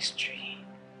of mystery.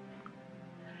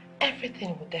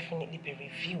 Everything will definitely be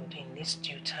revealed in its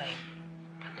due time.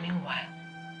 But meanwhile,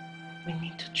 we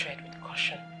need to tread with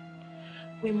caution.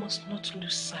 We must not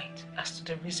lose sight as to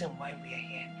the reason why we are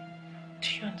here. Do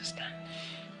you understand?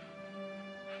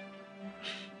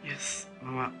 Yes,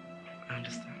 Mama, I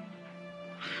understand.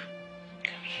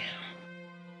 Come here.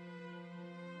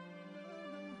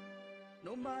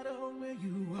 No matter where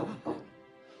you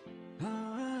are,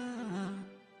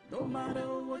 no matter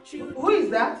what you Who is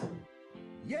that?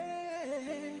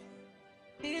 yeah,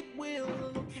 it will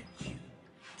look at you.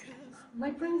 My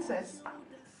princess,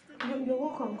 you're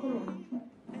welcome. Come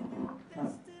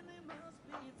on.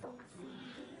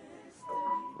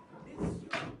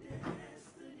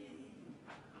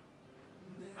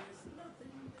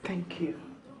 Thank you.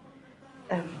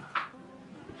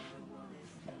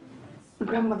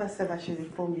 Grandmother said that she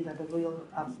informed you that the royal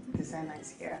designer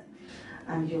is here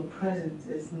and your presence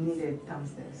is needed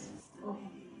downstairs. Oh,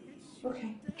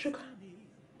 okay. Sugar.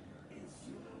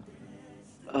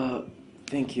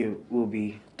 Thank you. We'll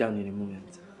be down in a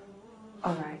moment.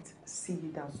 All right. See you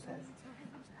downstairs.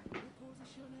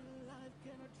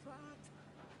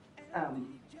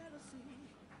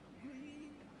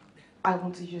 I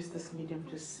want to use this medium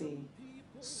to say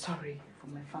sorry for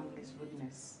my family's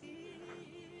rudeness.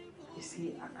 You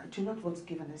see, I do not want to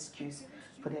give an excuse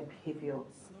for their behavior.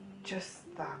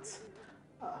 Just that,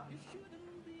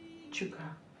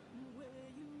 Chuka,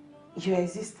 your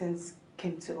existence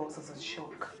came to us as a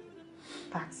shock.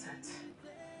 That's it.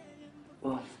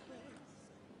 Well,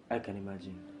 I can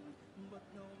imagine.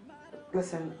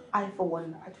 Listen, I for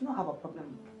one, I do not have a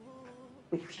problem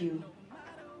with you.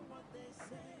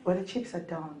 When the chips are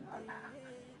down,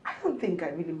 I don't think I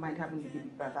really mind having a baby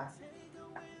brother.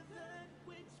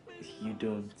 You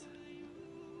don't?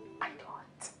 I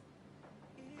don't.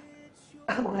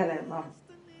 Well, Mom,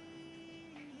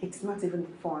 it's not even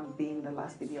fun being the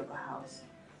last baby of the house.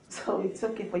 So it's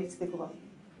okay for you to take over.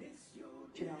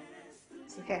 You know,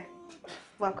 it's okay.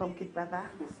 Welcome, kid brother.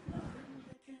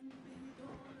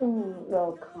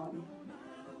 Welcome.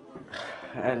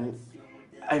 And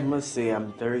I must say,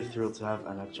 I'm very thrilled to have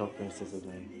an actual princess as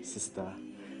my sister.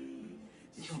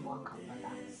 You're welcome,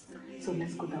 brother. So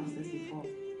let's go downstairs before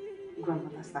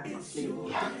grandmother starts complaining.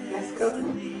 Yeah, let's go.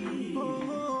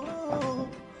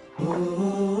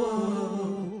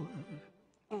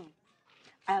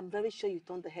 I am very sure you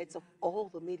turned the heads of all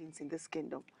the maidens in this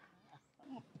kingdom.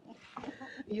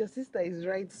 Your sister is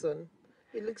right, son.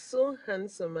 You look so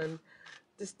handsome and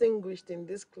distinguished in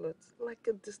this clothes, like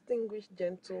a distinguished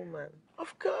gentleman.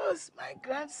 Of course, my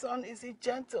grandson is a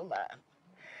gentleman.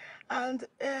 And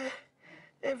a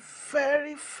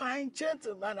very fine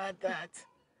gentleman at that.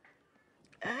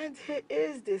 And he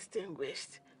is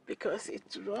distinguished because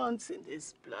it runs in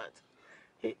his blood.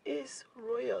 He is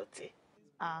royalty.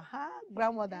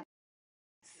 Grandmother.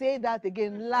 Say that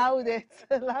again, loudest,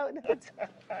 loudest.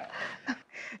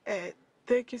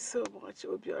 Thank you so much,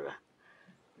 Obiora.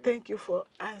 Thank you for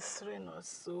answering us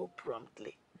so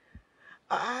promptly.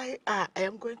 I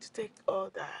am going to take all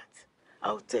that.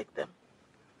 I'll take them.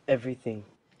 Everything?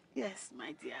 Yes,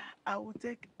 my dear. I will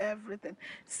take everything.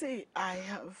 See, I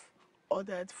have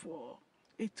ordered for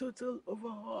a total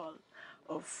overhaul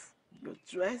of your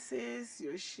dresses,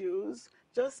 your shoes.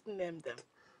 Just name them.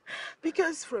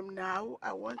 Because from now,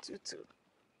 I want you to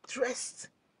dress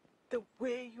the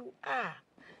way you are.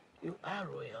 You are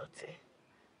royalty.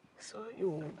 So you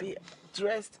will be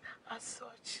dressed as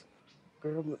such.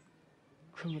 Grandmother,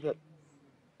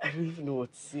 I don't even know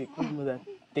what to say. Grandmother,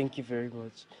 thank you very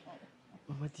much.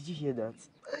 Mama, did you hear that?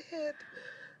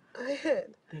 I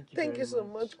heard. Thank you so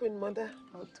much, Queen Mother.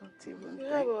 Oh, don't even You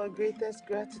have our greatest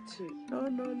gratitude. No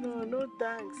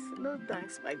thanks. No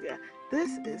thanks, my dear.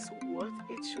 This is what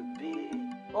it should be.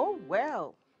 Oh,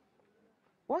 well.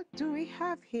 What do we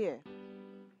have here?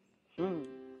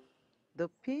 The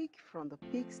pig from the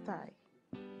pigsty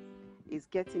is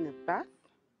getting a bath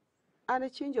and a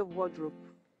change of wardrobe.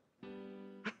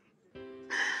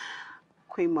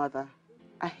 Queen Mother,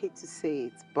 I hate to say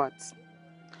it, but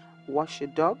wash your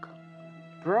dog,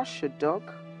 brush your dog,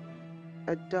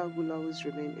 a dog will always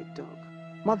remain a dog.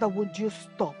 Mother, would you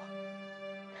stop?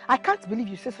 I can't believe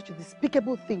you say such a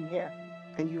despicable thing here.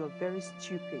 And you are very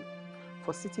stupid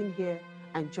for sitting here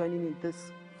and joining in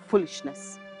this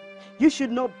foolishness. You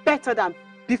should know better than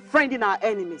befriending our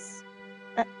enemies.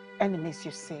 Enemies,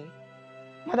 you say?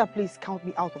 Mother, please count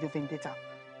me out of your vendetta.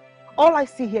 All I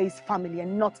see here is family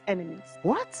and not enemies.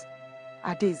 What?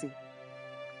 Adeze,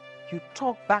 you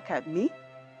talk back at me?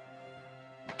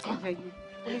 Okay,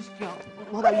 please,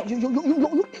 Mother,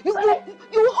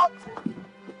 you hurt.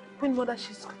 When mother,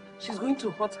 she's going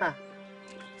to hurt her.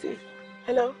 See,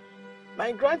 hello,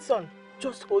 my grandson.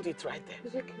 Just hold it right there.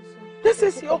 It's okay, son. This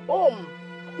is your home.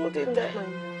 Hold it there.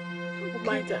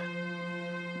 Mind her.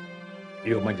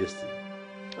 Your Majesty.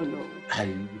 Oh no.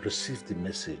 I received the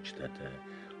message that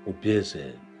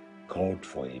Obieze called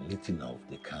for a meeting of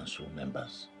the council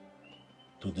members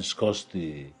to discuss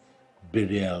the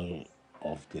burial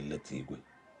of the late Igwe.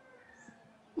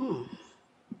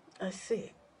 I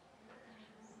see.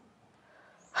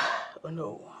 Oh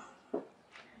no.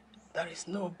 There is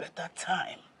no better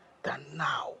time than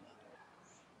now.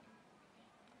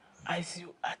 As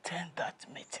you attend that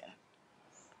meeting,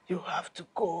 you have to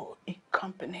go in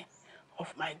company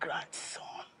of my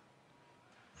grandson.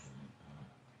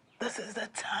 This is the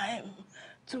time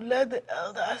to let the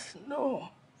elders know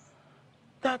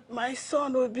that my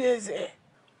son Obieze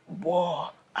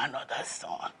bore another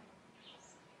son.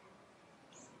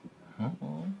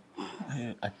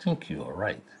 I think you're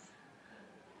right.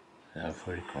 You are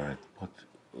very correct, but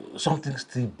something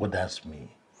still bothers me.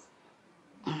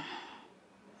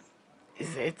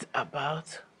 Is it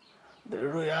about the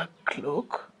royal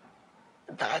cloak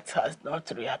that has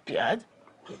not reappeared?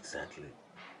 Exactly.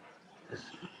 Yes.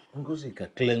 Ngozika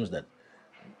claims that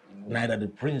neither the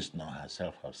prince nor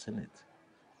herself have seen it.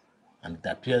 And it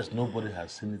appears nobody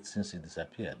has seen it since it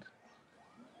disappeared.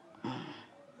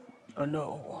 Oh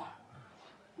no.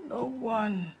 No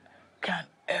one can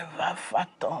ever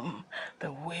fathom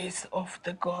the ways of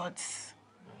the gods.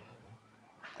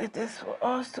 It is for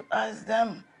us to ask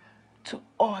them to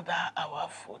order our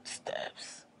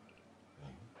footsteps.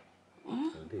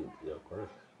 Indeed, you're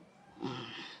correct.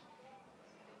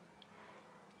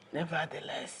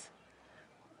 Nevertheless,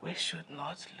 we should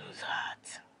not lose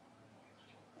heart.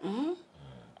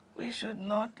 We should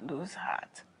not lose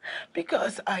heart,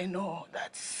 because I know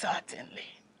that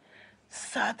certainly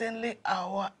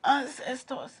our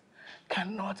ancestors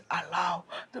cannot allow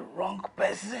the wrong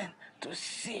person to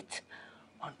sit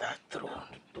on that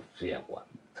throne. To fear what?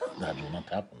 That will not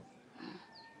happen.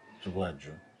 So what,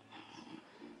 Drew?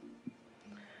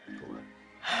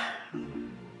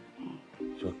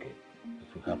 It's okay.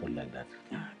 It will happen like that.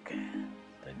 Okay.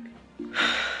 Thank you.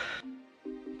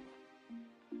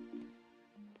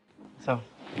 So,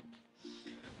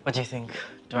 what do you think?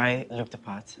 Do I look the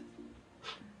part?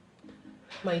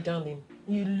 My darling,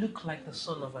 you look like the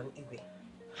son of an Igwe.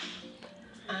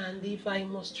 And if I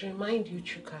must remind you,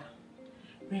 Chuka,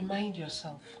 remind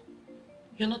yourself,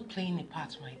 you're not playing a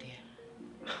part, my dear.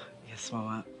 Yes,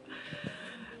 Mama.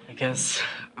 I guess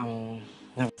I'm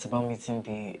nervous about meeting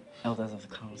the elders of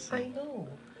the council. I know.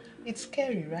 It's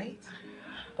scary, right?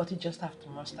 But you just have to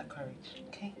muster courage,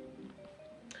 okay?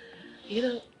 You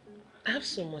know, I have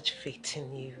so much faith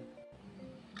in you.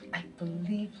 I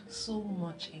believe so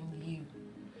much in you.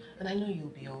 And I know you'll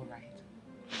be all right.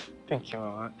 Thank you,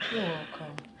 Mama. You're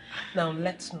welcome. Now,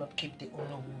 let's not keep the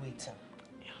owner waiting.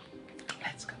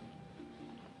 Let's go.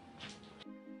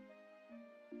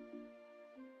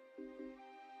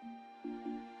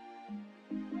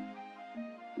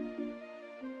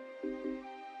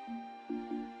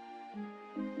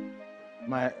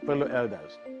 My fellow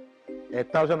elders,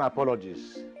 1,000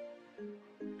 apologies.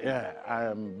 Yeah, I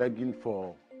am begging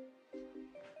for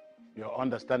your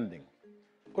understanding.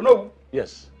 Kono?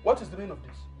 Yes. What is the meaning of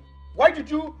this? Why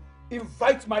did you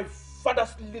invite my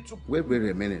father's little... Wait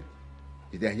a minute.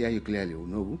 Did I hear you clearly?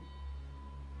 No.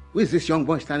 Who is this young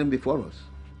boy standing before us?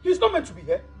 He's not meant to be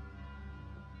here.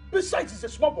 Besides, he's a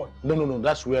small boy. No,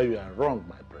 that's where you are wrong,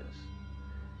 my prince.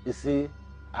 You see,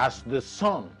 as the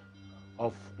son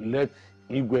of late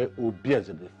Igwe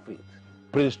Obieze the Fifth,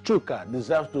 Prince Chuka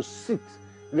deserves to sit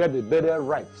where the burial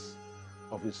rites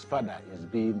of his father is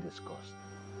being discussed.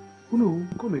 No,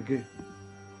 come again.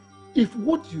 If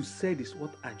what you said is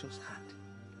what I just heard,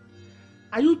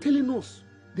 are you telling us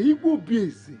the Igwe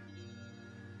Obieze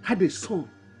had a son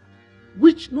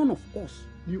which none of us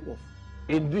knew of?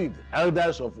 Indeed,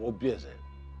 elders of Obieze,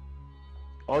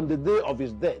 on the day of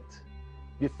his death,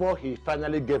 before he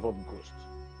finally gave up ghost,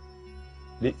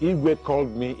 the Igwe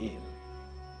called me in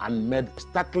and made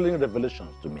startling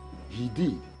revelations to me. He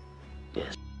did?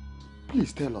 Yes.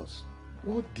 Please tell us,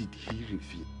 what did he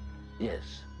reveal?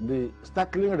 Yes, the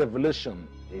startling revelation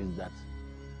is that,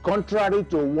 contrary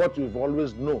to what we've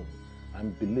always known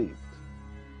and believed,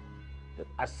 that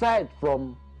aside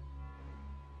from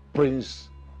Prince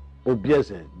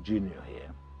Obieze Jr.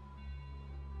 here,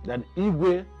 that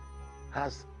Igwe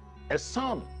has a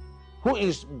son who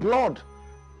is blood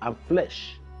and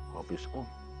flesh of his own.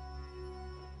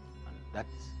 And that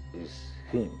is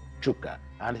him, Chuka.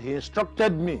 And he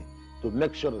instructed me to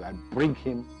make sure that I bring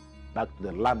him back to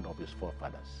the land of his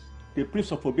forefathers. The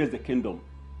prince of Obi is the kingdom,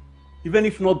 even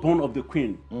if not born of the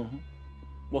queen,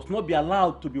 must not be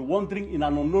allowed to be wandering in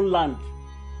an unknown land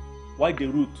while the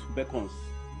route beckons.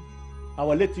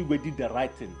 Our late Igwe did the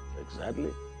right thing.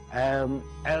 Exactly.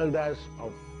 Elders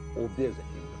of Obi is the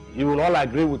kingdom. You will all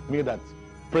agree with me that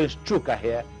Prince Chuka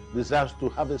here deserves to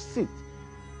have a seat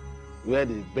where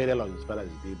the burial of his father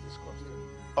is being discussed.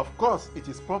 Of course, it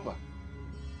is proper.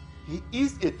 He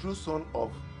is a true son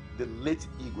of the late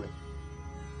Igwe,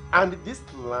 and this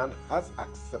land has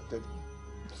accepted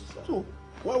him. So,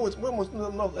 why must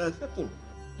not accept him?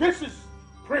 This is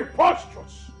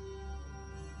preposterous.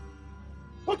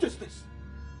 What is this?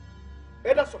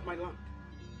 Elders of my land,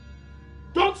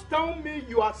 don't tell me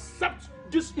you accept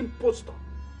this impostor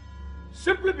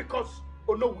simply because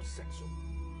Onowu said so.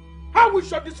 How are we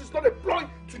sure this is not a ploy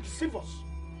to deceive us?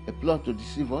 A plot to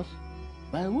deceive us?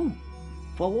 By whom?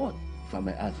 For what? If I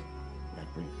may ask, my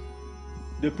prince.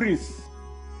 The prince,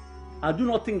 I do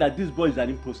not think that this boy is an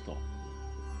impostor.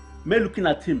 May looking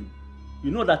at him,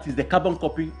 you know that he's the carbon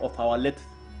copy of our late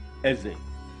Eze.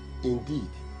 Indeed,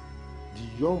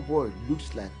 the young boy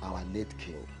looks like our late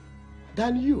king.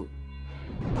 Than you,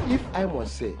 if I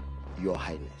must say, Your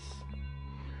Highness.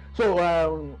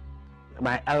 So,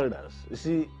 my elders, you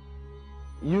see,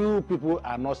 you people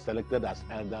are not selected as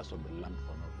elders of the land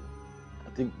for nothing. I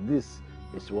think this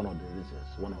is one of the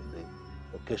reasons, one of the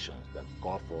occasions that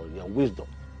call for your wisdom.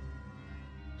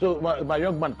 So, my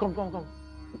young man,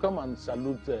 come and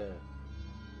salute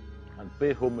and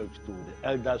pay homage to the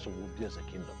elders of Obieze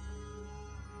Kingdom.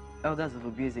 Elders of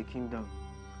Obieze Kingdom,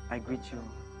 I greet you.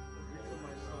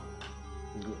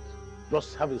 Good.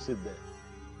 Just have a seat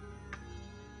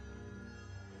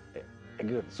there.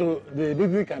 Good. So the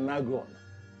meeting can now go on.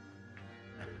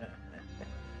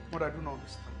 But I do not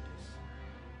understand this.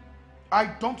 I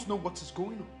don't know what is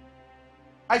going on.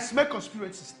 I smell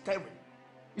conspiracy stirring.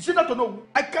 Is it not to know?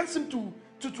 I can't seem to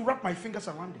wrap my fingers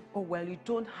around it. Oh, well, you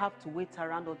don't have to wait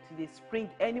around until they spring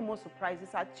any more surprises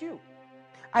at you.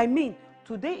 I mean,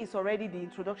 today is already the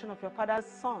introduction of your father's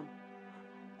son.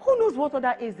 Who knows what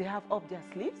other aids they have up their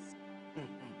sleeves?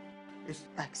 It's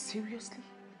like, seriously?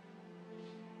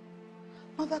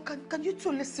 Mother, can you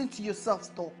two listen to yourselves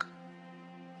talk?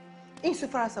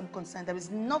 Insofar as I'm concerned, there is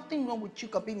nothing wrong with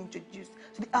Chuka being introduced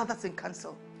to the elders in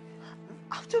council.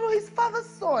 After all, his father's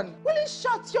son. Will you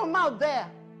shut your mouth there?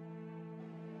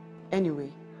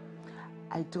 Anyway,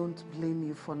 I don't blame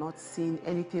you for not seeing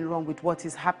anything wrong with what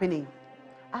is happening.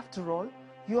 After all,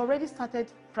 you already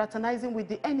started fraternizing with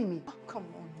the enemy. Oh, come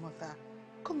on, Mother.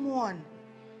 Come on.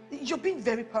 You're being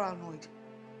very paranoid.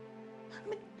 I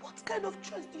mean, what kind of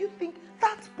choice do you think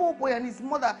that poor boy and his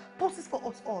mother poses for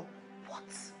us all? What?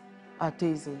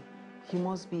 Daisy, you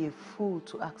must be a fool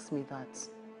to ask me that.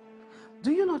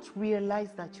 Do you not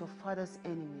realize that your father's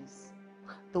enemies,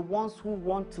 the ones who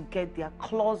want to get their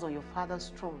claws on your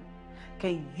father's throne,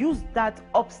 can use that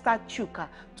upstart Chuka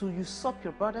to usurp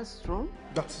your brother's throne?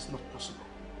 That is not possible.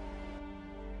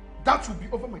 That will be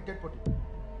over my dead body.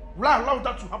 Will I allow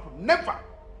that to happen? Never!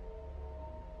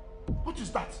 What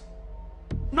is that?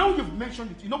 Now you've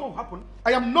mentioned it, you know what will happen?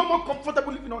 I am no more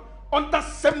comfortable living under the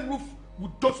same roof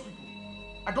with those people.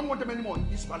 I don't want them anymore in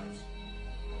this palace.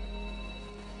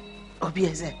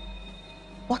 Obieze,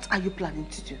 what are you planning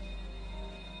to do?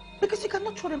 Because you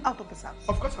cannot throw them out of this house.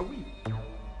 Of course I will.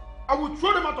 I will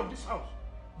throw them out of this house.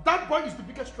 That boy is the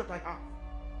biggest threat I have.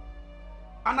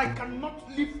 And I cannot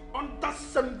live under the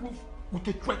same roof with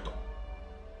a traitor.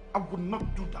 I will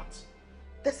not do that.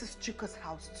 This is Chuka's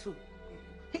house too.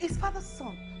 He is father's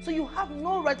son, so you have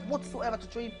no right whatsoever to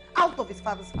throw him out of his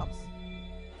father's house.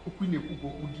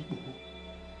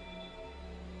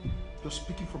 You're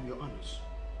speaking from your honors.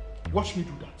 Watch me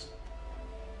do that.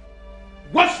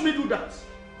 Watch me do that.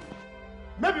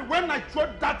 Maybe when I throw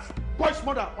that boy's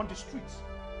mother on the streets,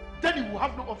 then he will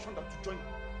have no option than to join her.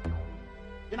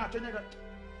 You know,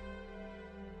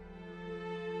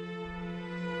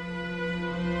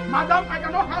 Madam, I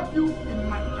cannot have you in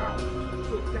my house.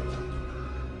 So get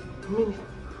out. Meaning?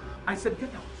 I said get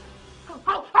out.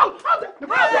 How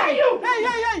dare you?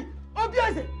 Hey!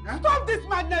 Obieze, stop this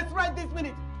madness right this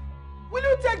minute. Will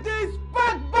you take this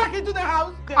bag back into the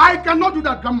house? I cannot do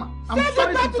that, Grandma. Send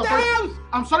it back to the house.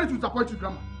 I'm sorry to disappoint you,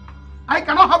 Grandma. I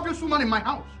cannot have this woman in my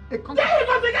house. Obieze!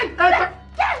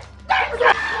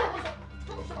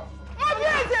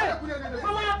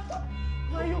 Mama!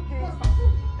 Are you okay?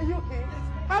 Are you okay?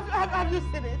 Have you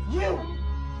seen it? You!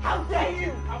 How dare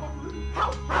you?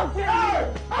 How dare you?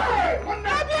 Hey!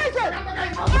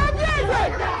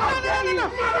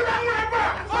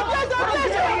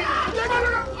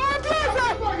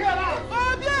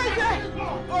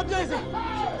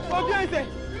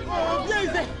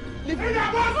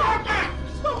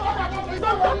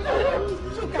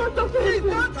 Please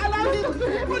don't allow him to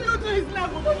put you to his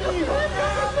level, please.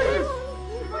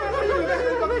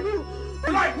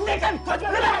 Make him touch me.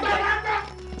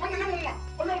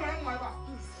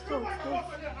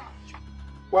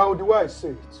 Well, the way I say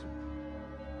it,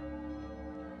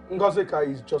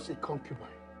 Ngozeka is just a concubine.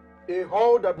 A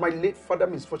hole that my late father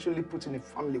misfortunately put in a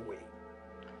family way.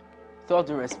 With all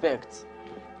due respect,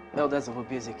 elders of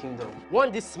Obieze Kingdom,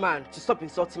 want this man to stop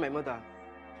insulting my mother.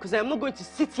 Because I am not going to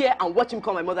sit here and watch him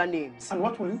call my mother names. And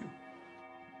what will you do?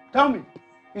 Tell me,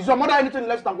 is your mother anything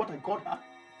less than what I called her?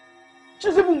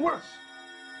 She's even worse.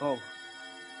 Oh.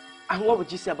 And what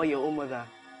would you say about your own mother?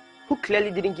 Who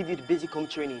clearly didn't give you the basic home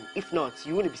training. If not,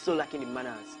 you wouldn't be so lacking in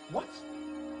manners. What?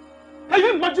 Can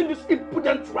you imagine this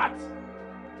impudent rat?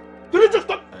 Did you just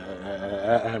stop?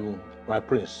 My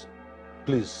prince,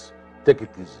 please, take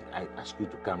it easy. I ask you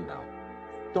to calm down.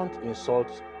 Don't insult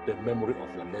the memory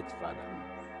of your late father.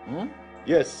 Hmm?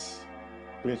 Yes,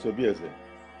 Prince Obieze,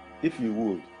 if you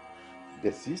would,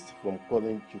 desist from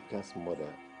calling Chuka's mother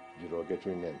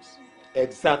derogatory names.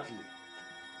 Exactly.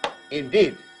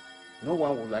 Indeed, no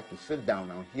one would like to sit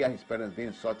down and hear his parents being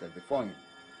insulted before him.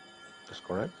 That's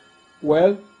correct.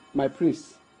 Well, my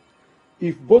prince,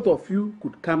 if both of you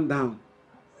could calm down,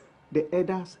 the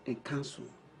elders and council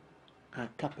are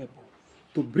capable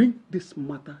to bring this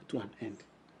matter to an end.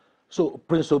 So,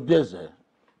 Prince Obieze,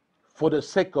 for the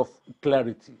sake of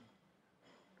clarity,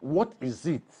 what is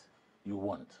it you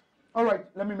want? All right,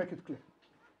 let me make it clear.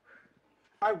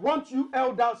 I want you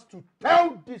elders to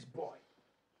tell this boy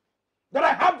that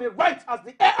I have the right as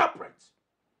the heir apparent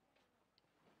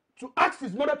to ask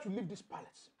his mother to leave this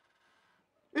palace.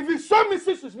 If he so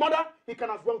misses his mother, he can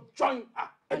as well join her.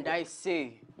 And I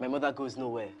say, my mother goes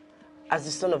nowhere. As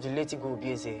the son of the late Igwe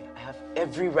Obieze, I have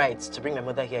every right to bring my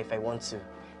mother here if I want to.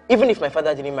 Even if my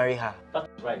father didn't marry her.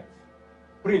 That's right.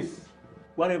 Prince,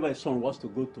 wherever his son wants to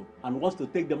go to and wants to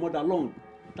take the mother along,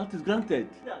 that is granted.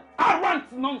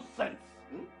 Arrant nonsense.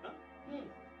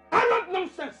 Arrant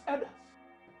nonsense, elders.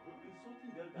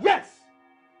 Yes.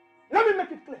 Let me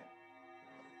make it clear.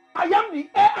 I am the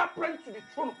heir apparent to the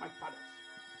throne of my fathers.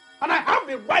 And I have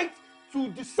the right to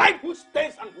decide who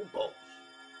stays and who goes.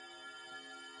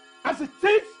 As it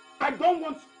is, I don't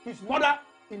want his mother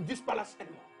in this palace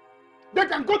anymore. They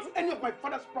can go to any of my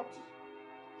father's properties.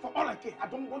 For all I care, I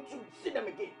don't want to see them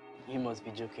again. You must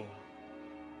be joking.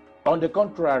 On the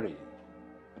contrary,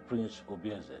 Prince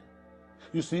Obieze,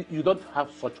 you see, you don't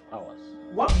have such powers.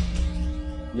 What?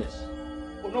 Yes.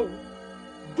 Oh no,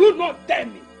 do not dare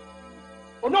me.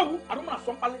 Oh no, I don't want to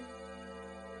somebody.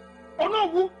 Oh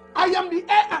no, I am the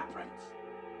heir apparent.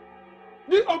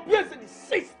 The Obieze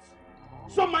deceased.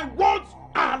 So my words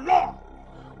are law.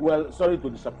 Well, sorry to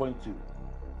disappoint you.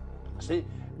 See,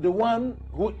 the one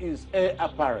who is heir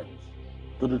apparent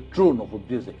to the throne of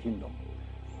Obieze Kingdom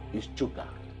is Chuka.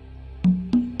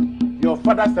 Your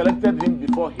father selected him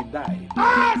before he died.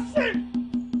 Asin!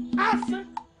 Asin!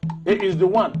 He is the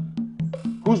one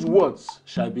whose words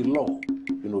shall be law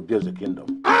in Obieze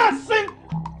Kingdom. Asin!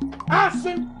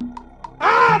 Asin!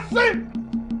 Asin!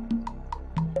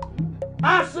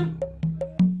 Asin!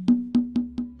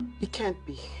 It can't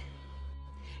be.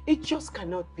 It just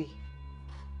cannot be.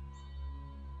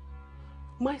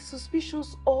 My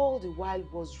suspicions all the while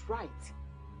was right.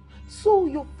 So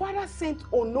your father sent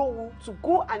Onowu to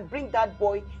go and bring that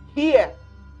boy here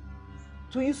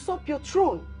to usurp your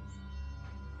throne.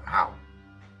 How?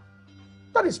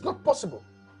 That is not possible.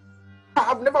 I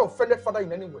have never offended father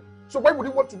in any way. So why would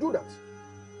he want to do that?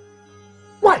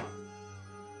 Why?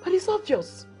 But it's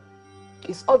obvious.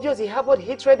 It's obvious he harbored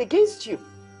hatred against you.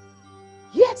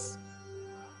 Yes.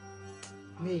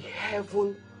 May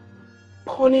heaven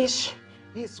punish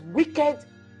his wicked,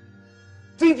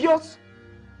 devious,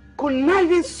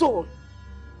 conniving soul.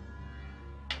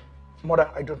 Mother,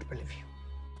 I don't believe you.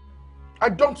 I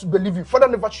don't believe you. Father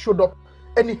never showed up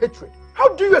any hatred.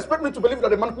 How do you expect me to believe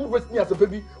that a man who raised me as a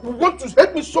baby would want to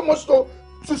hate me so much so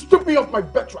to strip me of my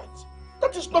birthright?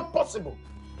 That is not possible.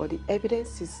 But the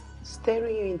evidence is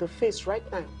staring you in the face right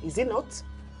now, is it not?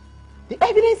 The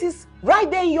evidence is right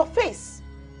there in your face.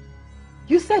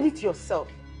 You said it yourself.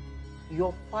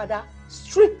 Your father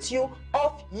stripped you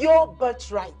of your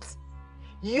birthright.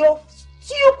 Your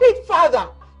stupid father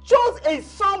chose a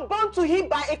son born to him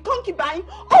by a concubine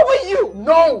over you.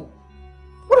 No!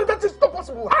 What if that is not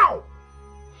possible? How?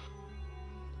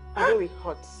 I know it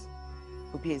hurts,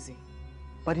 Obieze,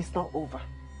 but it's not over.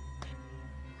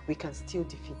 We can still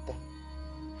defeat them.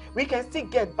 We can still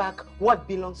get back what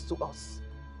belongs to us.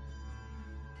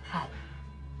 How?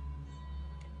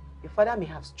 Your father may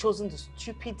have chosen the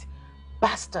stupid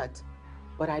bastard,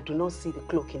 but I do not see the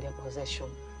cloak in their possession.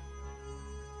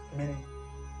 Meaning?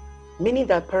 Meaning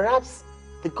that perhaps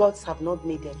the gods have not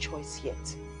made their choice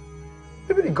yet.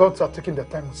 Maybe the gods are taking their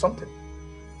time with something.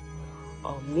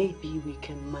 Or maybe we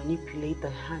can manipulate the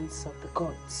hands of the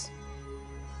gods.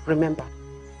 Remember,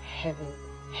 heaven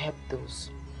help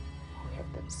those who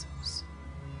help themselves.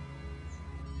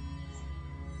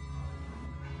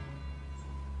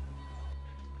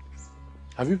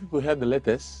 Have you people heard the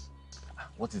latest?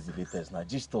 What is the latest now?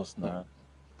 Just us now.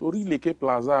 Tori Leke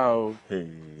Plaza.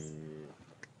 Hey.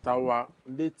 Our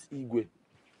late Igwe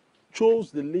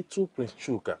chose the little Prince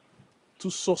Chuka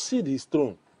to succeed his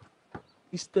throne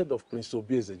instead of Prince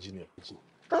Obieze Jr.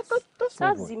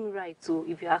 That's him right, so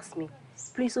if you ask me.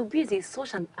 Prince Obieze is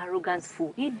such an arrogant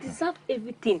fool. He deserves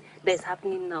everything that is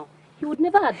happening now. He would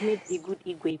never admit a good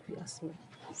Igwe, if you ask me.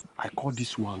 I call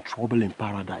this one trouble in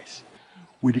paradise.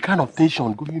 With the kind of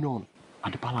tension going on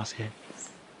at the palace here,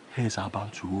 heads are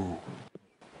about to roll.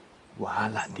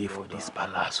 Wahala day for this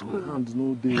palace. And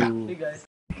no deal. Hey guys,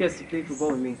 you guys to play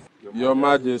football with me. Your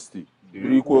Majesty.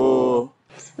 Rico.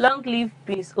 Long live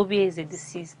Prince Obieze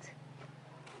deceased.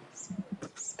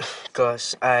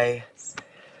 Gosh, I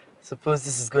suppose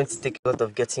this is going to take a lot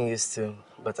of getting used to,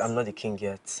 but I'm not the king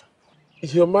yet.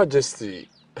 Your Majesty,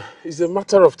 it's a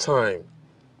matter of time.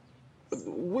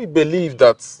 We believe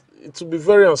that it will be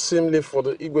very unseemly for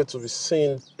the Igwe to be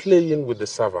seen playing with the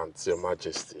servants, Your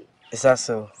Majesty. Is that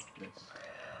so? Yes.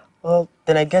 Well,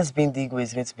 then I guess being the Igwe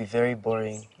is going to be very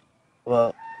boring.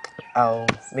 Well, I'll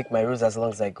make my rules as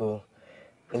long as I go.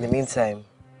 In the meantime,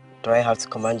 do I have to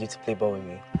command you to play ball with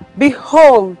me?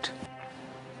 Behold,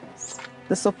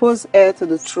 the supposed heir to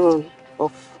the throne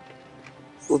of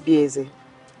Obieze,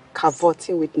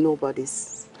 cavorting with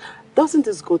nobodies. Doesn't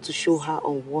this go to show how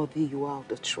unworthy you are of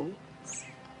the throne?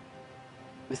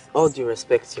 With all due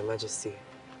respect, Your Majesty,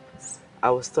 I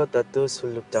was taught that those who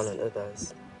look down on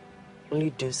others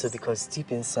only do so because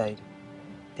deep inside,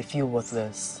 they feel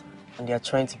worthless and they are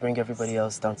trying to bring everybody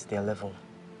else down to their level.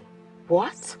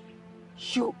 What?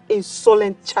 You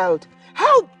insolent child!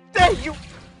 How dare you!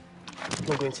 I'm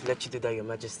not going to let you do that, Your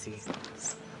Majesty.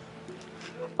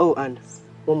 Oh, and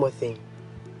one more thing.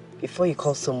 Before you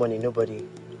call someone a nobody,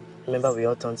 remember we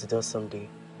all turn to dust someday.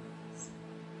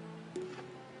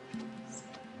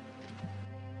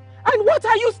 And what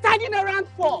are you standing around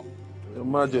for? Your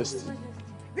Majesty.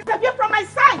 Disappear from my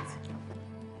sight!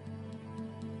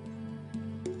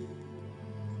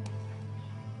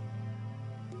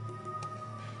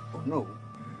 Oh no.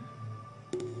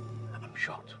 I'm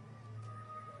shocked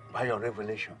by your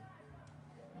revelation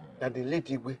that the late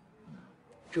Igwe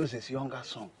chose his younger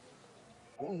son,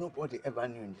 who nobody ever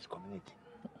knew in this community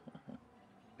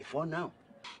before now.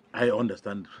 I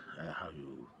understand how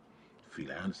you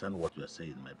feel. I understand what you are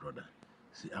saying, my brother.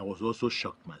 See, I was also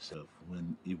shocked myself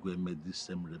when Igwe made this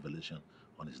same revelation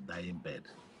on his dying bed.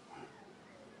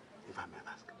 If I may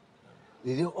ask,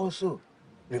 did he also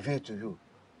reveal to you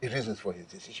the reasons for his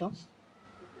decisions?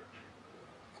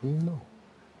 No.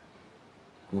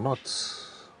 Not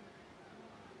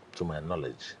to my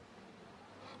knowledge.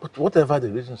 But whatever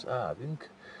the reasons are, I think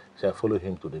I shall follow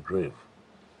him to the grave.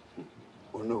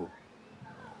 Oh no.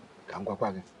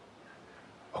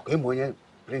 Okay,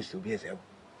 Prince Obieze.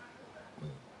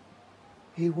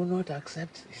 He will not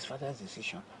accept his father's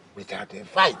decision without a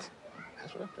fight.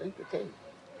 That's what I'm trying to tell you.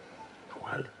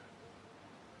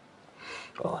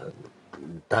 Well,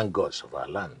 thank gods of our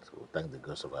land. We thank the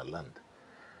gods of our land.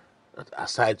 But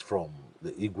aside from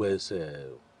the Igwe's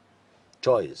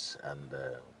choice and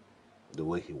the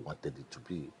way he wanted it to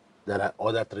be, there are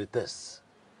other 3 tests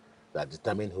that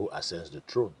determine who ascends the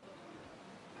throne.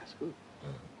 That's good.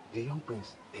 The young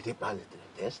prince, did he pass the 3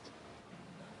 tests?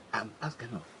 I'm asking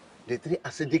of the 3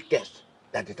 acidic tests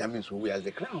that determines who wears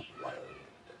the crown. Well,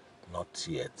 not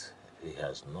yet. He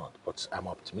has not, but I'm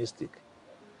optimistic.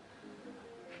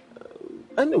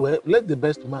 Anyway, let the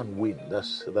best man win.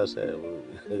 That's where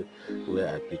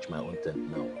I pitch my own tent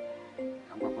now.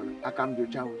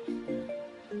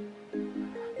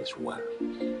 It's well.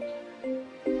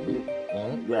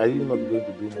 Are you not going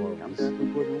to do more of this?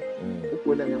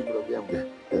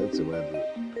 That's well.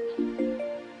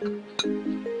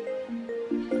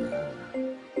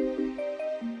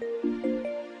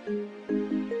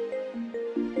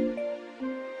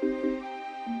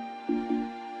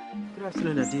 Good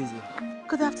afternoon, Adizi.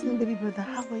 Good afternoon, baby brother.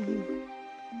 How are you?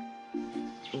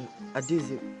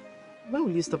 Adizi, When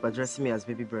will you stop addressing me as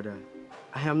baby brother?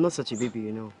 I am not such a baby,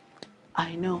 you know.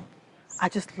 I know. I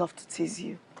just love to tease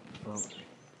you. Well,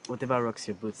 whatever rocks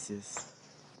your boat, sis.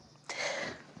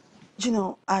 You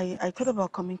know, I thought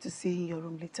about coming to see you in your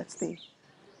room later today.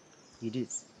 You did?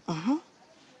 Mm-hmm.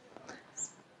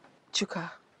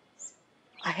 Chuka,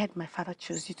 I heard my father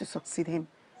chose you to succeed him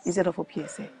instead of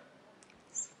OPSA.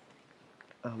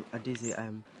 Adeze,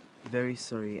 I'm very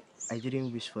sorry. I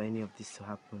didn't wish for any of this to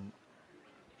happen.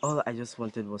 All I just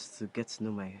wanted was to get to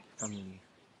know my family.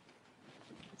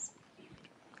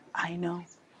 I know.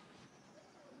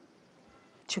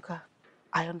 Chuka,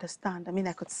 I understand. I mean,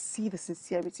 I could see the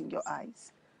sincerity in your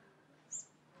eyes.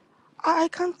 I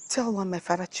can't tell why my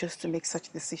father chose to make such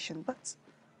a decision, but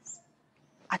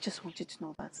I just want you to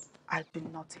know that I do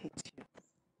not hate you.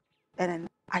 And then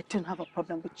I don't have a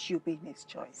problem with you being his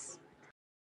choice.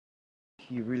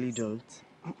 You really don't?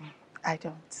 I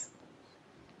don't.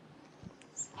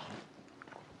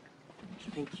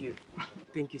 Thank you.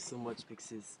 Thank you so much,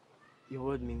 Pixis. Your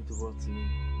word means the world to me.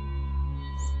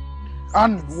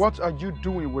 And what are you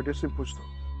doing with this impostor?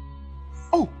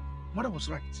 Oh, mother was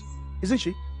right, isn't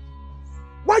she?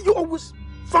 Why are you always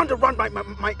found around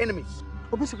my enemies?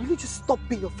 Obisi, will you just stop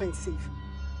being offensive?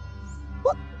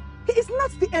 What? He is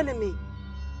not the enemy.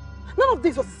 None of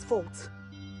this was his fault.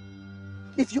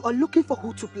 If you are looking for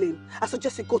who to blame, I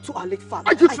suggest you go to our late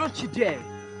father. Don't you dare!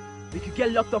 We could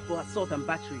get locked up for assault and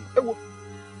battery.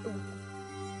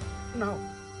 Now,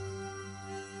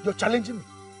 you're challenging me.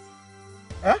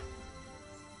 Eh?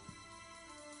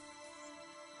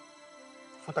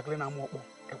 As for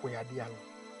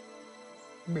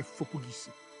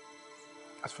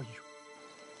you,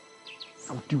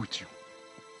 I will deal with you.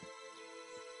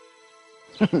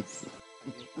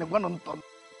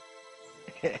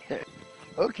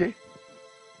 Okay.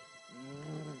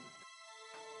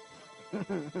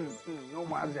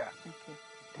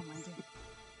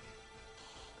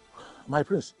 My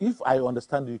prince, if I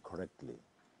understand you correctly,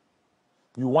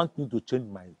 you want me to change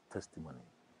my testimony.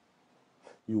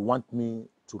 You want me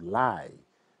to lie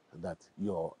that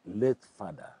your late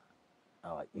father,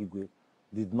 our Igwe,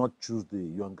 did not choose the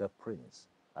younger prince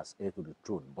as heir to the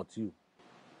throne, but you. Is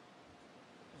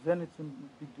there anything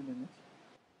big deal in it?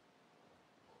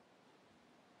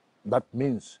 That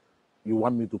means you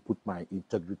want me to put my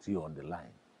integrity on the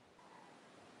line.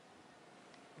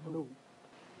 No.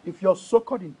 If your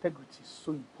so-called integrity is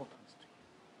so important to you,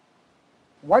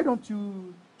 why don't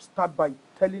you start by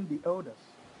telling the elders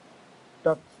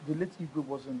that the late Igwe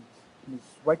wasn't in his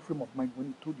right frame of mind when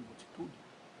he told you what he told you?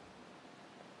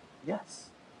 Yes.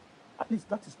 At least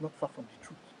that is not far from the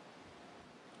truth.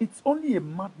 It's only a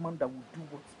madman that would do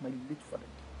what my late father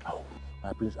did. Oh,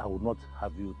 my prince, I will not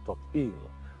have you talk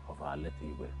ill of our late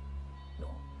Igwe. No,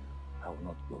 I will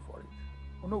not go for it.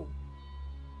 Oh no.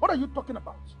 What are you talking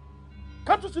about?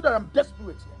 Can't you see that I'm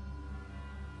desperate here?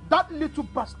 That little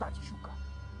bastard Shuka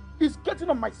is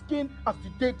getting on my skin as the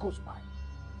day goes by.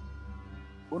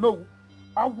 Oh no,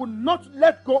 I will not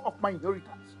let go of my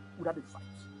inheritance without a fight.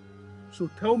 So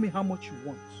tell me how much you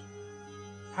want.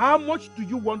 How much do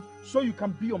you want so you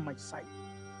can be on my side?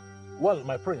 Well,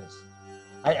 my prince,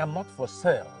 I am not for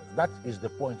sale. That is the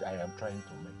point I am trying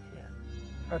to make here.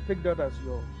 I take that as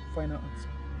your final answer.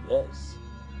 Yes.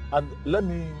 And let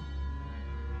me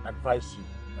advise you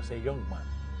as a young man.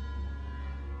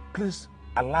 Please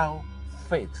allow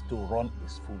faith to run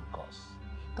its full course.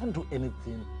 Don't do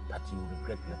anything that you will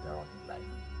regret later on in life.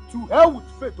 To hell with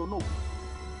faith or no,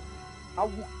 I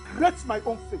will create my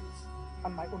own fate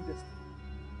and my own destiny.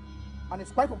 And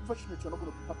it's quite unfortunate you're not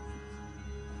going to be part of it.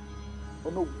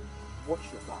 But no,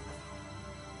 watch your back.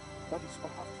 That is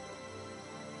all I have to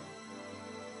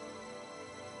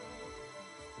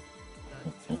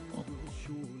That time will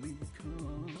surely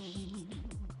come.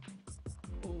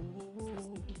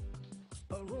 Oh,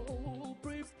 a role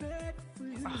prepared for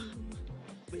you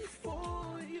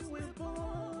before you were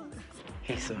born.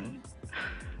 Hey son,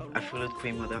 I followed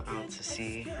Queen Mother out to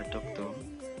see her doctor.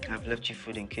 I've left you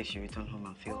food in case you return home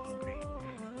and feel hungry.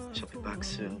 She'll be back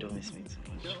soon, don't miss me too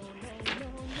much.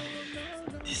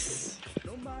 This.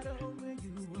 No matter where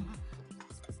you are,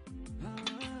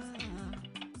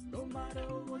 no matter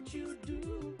what you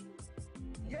do,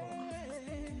 yeah,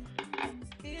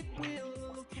 it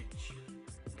will catch you,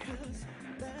 'cause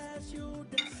that's your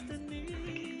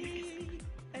destiny,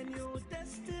 and your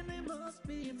destiny must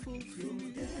be fulfilled.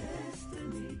 Your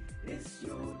destiny, it's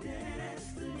your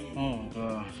destiny. Oh,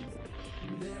 God.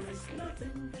 There is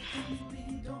nothing that can be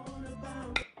done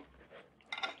about it.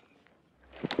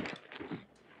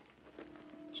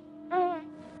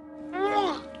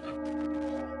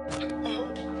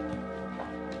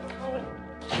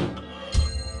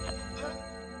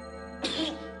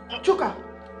 Chuka!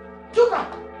 Chuka!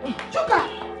 Chuka!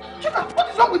 Chuka! What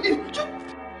is wrong with you?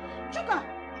 Chuka!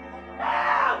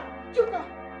 Help! Chuka!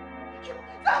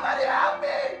 Somebody help me!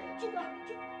 Chuka!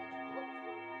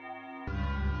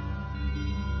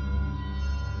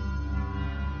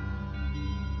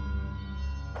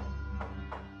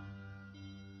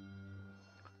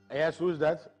 Yes, who is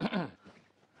that?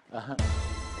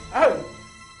 Hey!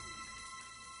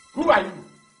 Who are you?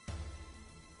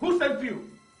 Who sent you?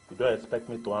 You don't expect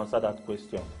me to answer that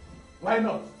question. Why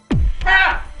not?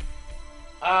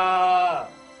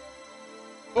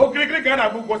 Okay, Ghana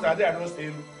book was there, no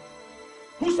saying.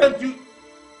 Who sent you?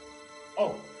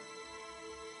 Oh.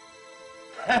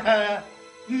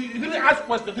 you didn't ask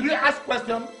question. Did you ask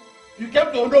question? You came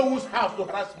to know whose house to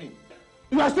harass me.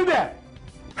 You are still there.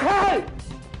 Hey!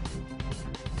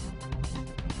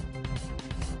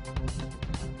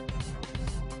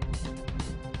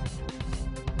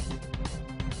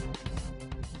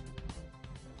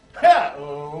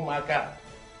 Oh my God.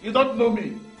 You don't know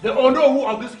me. The owner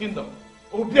of this kingdom.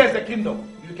 Oh, there's a kingdom.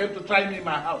 You came to try me in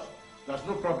my house. There's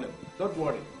no problem. Don't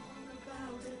worry.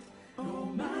 No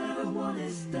matter what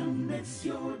is done, it's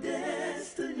your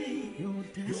destiny. Your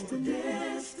destiny.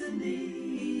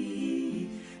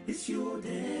 It's your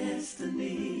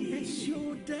destiny. It's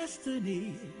your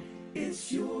destiny.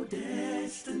 It's your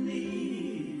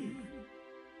destiny.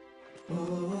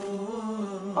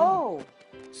 Oh.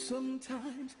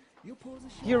 Sometimes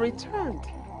you returned.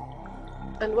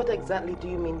 And what exactly do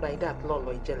you mean by that,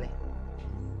 Lolo Ijele?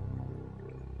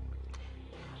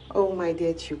 Oh, my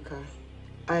dear Chuka,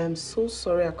 I am so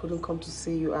sorry I couldn't come to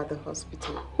see you at the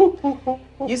hospital.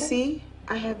 You see,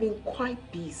 I have been quite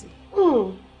busy.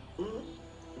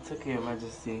 It's okay, Your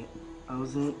Majesty. I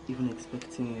wasn't even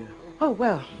expecting you. Oh,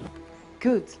 well,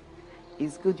 good.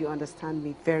 It's good you understand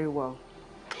me very well.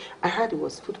 I heard it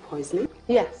was food poisoning.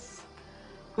 Yes.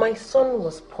 My son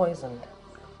was poisoned.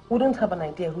 Wouldn't have an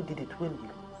idea who did it, will you?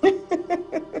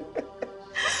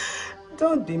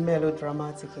 Don't be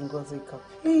melodramatic, Ngozika.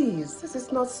 Please, this is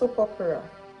not soap opera.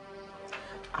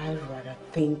 I rather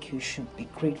think you should be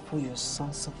grateful your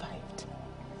son survived.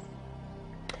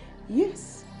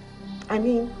 Yes. I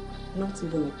mean, not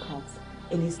even a cat.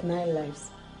 In his 9 lives,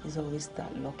 he's always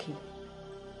that lucky.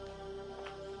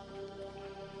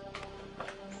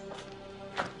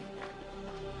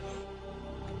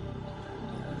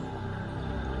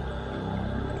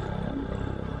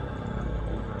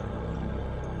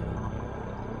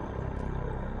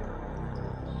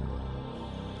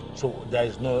 So there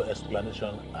is no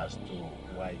explanation as to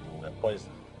why you were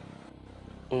poisoned?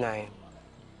 Nai,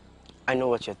 I know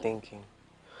what you're thinking.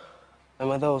 My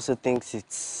mother also thinks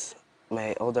it's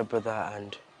my older brother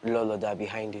and Lolo that are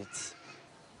behind it.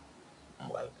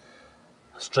 Well,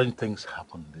 strange things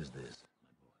happen these days.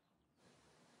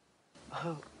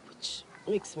 Which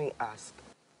makes me ask,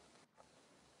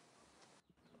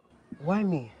 why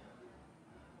me?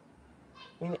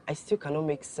 I mean, I still cannot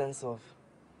make sense of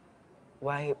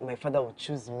why my father would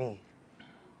choose me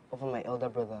over my elder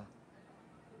brother.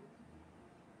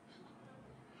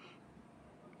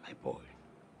 My boy,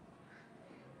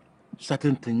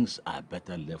 certain things are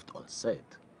better left unsaid.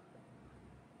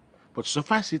 But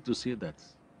suffice it to say that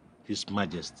His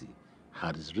Majesty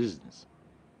had his reasons.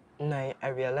 Nai, I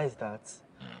realize that.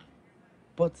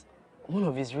 But one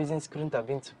of his reasons couldn't have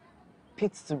been to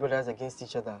pit 2 brothers against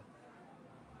each other.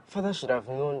 Father should have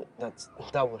known that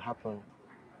that would happen.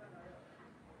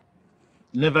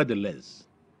 Nevertheless,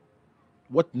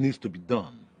 what needs to be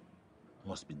done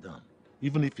must be done,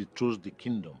 even if it throws the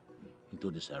kingdom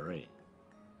into disarray.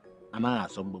 And I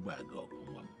have some I go.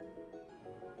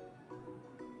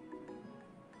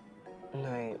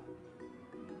 No,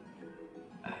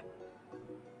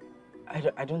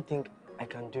 I don't think I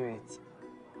can do it.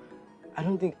 I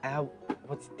don't think I have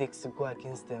what it takes to go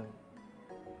against them.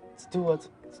 To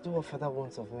do what Father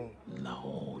wants of me.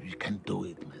 No, you can do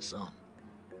it, my son.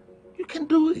 You can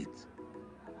do it.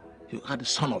 You are the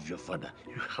son of your father.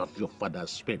 You have your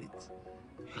father's spirit.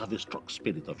 You have a strong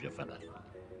spirit of your father.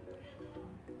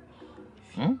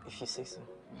 If you say so.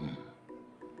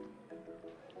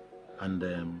 And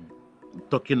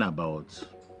talking about,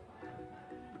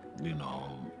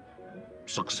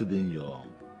 succeeding your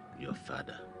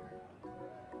father.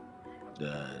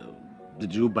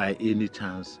 Did you by any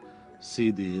chance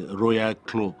see the royal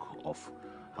cloak of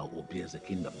our Obi as a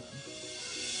kingdom?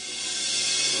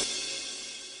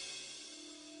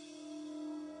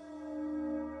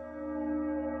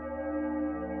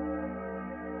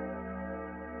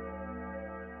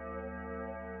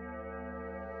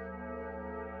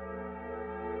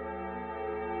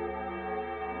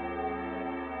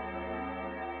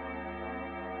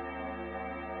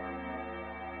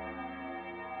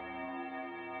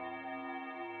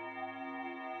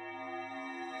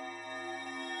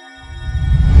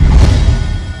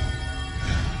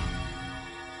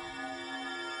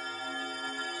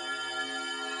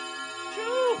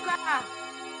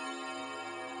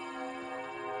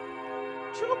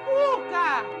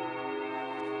 Chukwuka!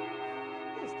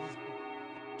 Who is this boy?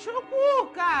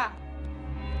 Chukwuka!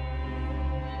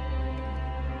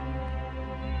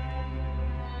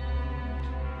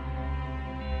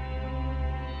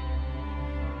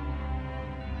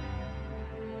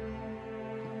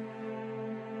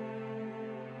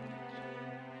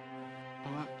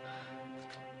 Mama,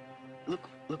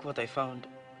 look what I found.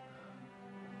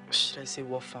 Should I say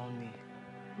what found me?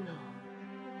 No.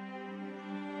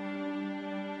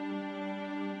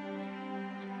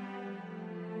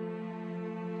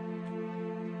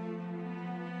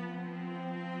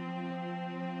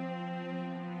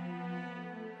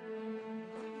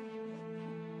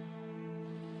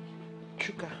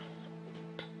 Chuka,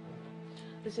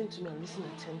 listen to me and listen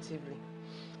attentively.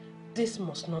 This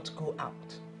must not go out.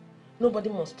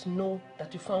 Nobody must know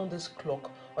that you found this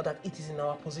clock or that it is in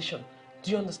our possession.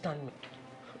 Do you understand me?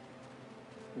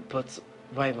 But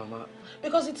why, Mama?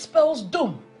 Because it spells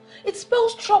doom. It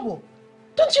spells trouble.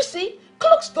 Don't you see?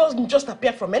 Clocks don't just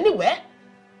appear from anywhere.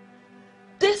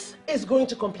 This is going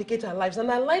to complicate our lives, and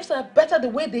our lives are better the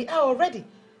way they are already.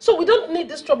 So we don't need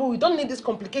this trouble, we don't need this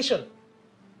complication.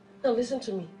 Now listen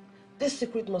to me. This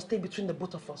secret must stay between the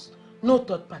both of us. No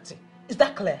third party. Is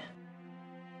that clear?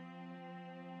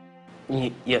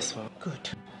 Yes, Mama. Good.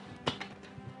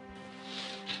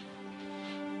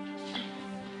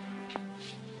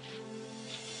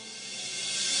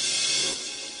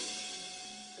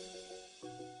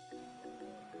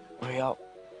 Royal.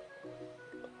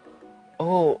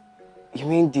 Oh, you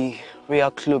mean the royal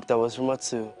cloak that was rumored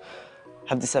to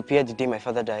have disappeared the day my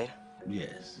father died?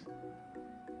 Yes.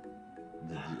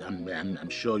 I'm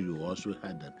sure you also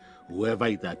heard that whoever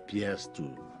it appears to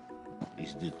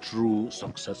is the true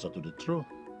successor to the throne.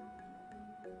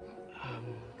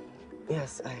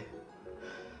 Yes,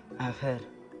 I've heard.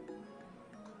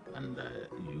 And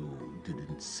you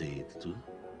didn't say it too?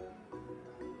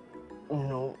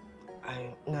 No,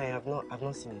 I have not. I've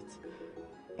not seen it.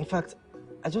 In fact,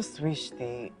 I just wish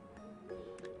the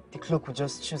cloak would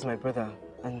just choose my brother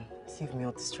and save me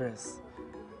all the stress.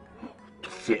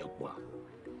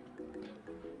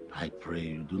 I pray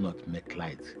you do not make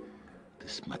light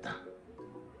this matter.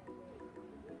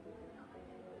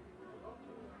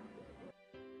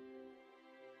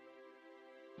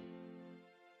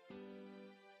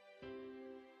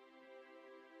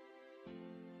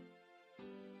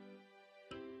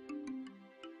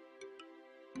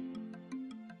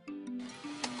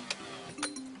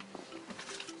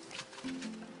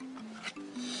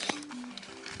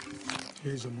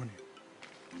 Here's your money.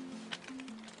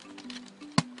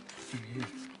 And here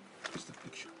is the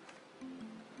picture.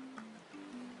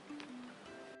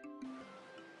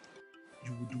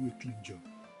 You will do a clean job.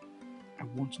 I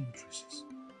want no traces.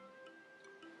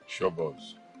 Sure,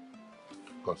 boss.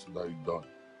 Consider it done.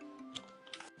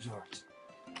 It's all right.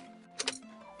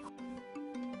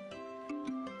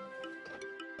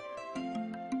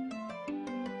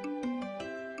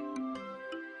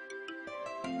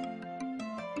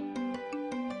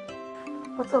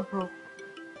 What's up, bro?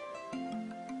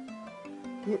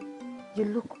 You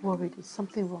look worried. Is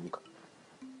something wrong?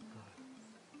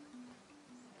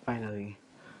 Finally,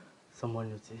 someone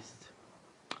noticed.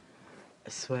 I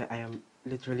swear I am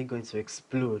literally going to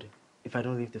explode if I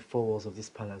don't leave the four walls of this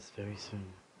palace very soon.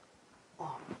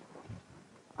 Oh.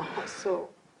 So,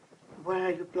 where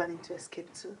are you planning to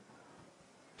escape to?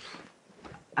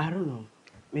 I don't know.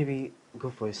 Maybe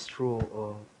go for a stroll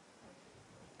or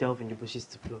delve in the bushes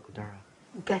to pluck Udara.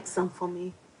 Get some for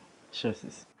me. Sure,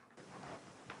 sis.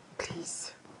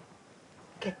 Please,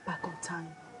 get back on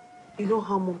time. You know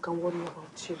how Mom can worry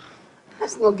about you.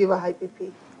 Let's not give her high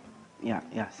BP.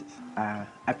 Yeah, sis.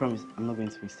 I promise I'm not going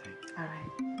to waste time. All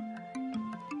right.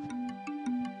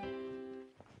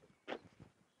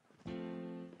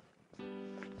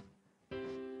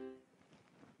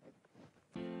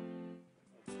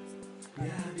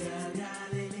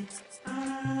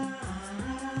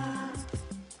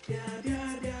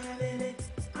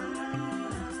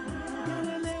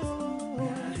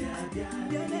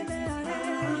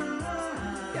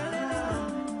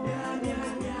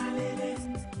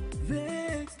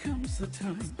 There comes a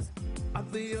time,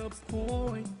 at the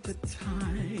appointed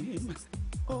time,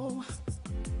 oh,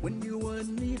 when you are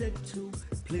needed to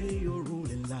play your role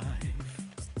in life.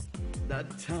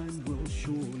 That time will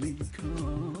surely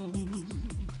come.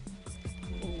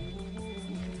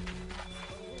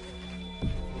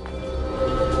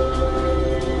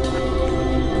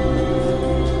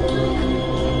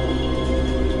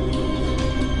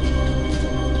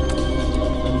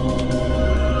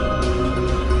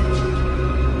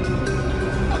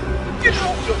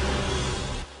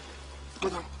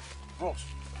 Madam, boss.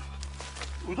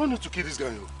 We don't need to kill this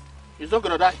guy. He's not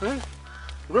gonna die. Eh?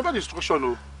 Remember the instruction,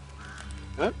 no?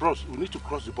 Eh? Bros, we need to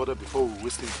cross the border before we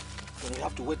waste him. Then you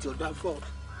have to wait till that fall.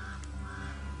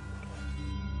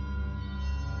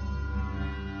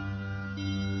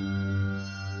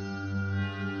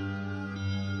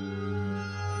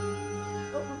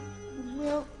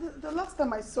 Well, the last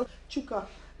time I saw Chuka,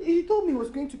 he told me he was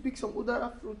going to pick some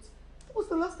udara fruits. That was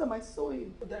the last time I saw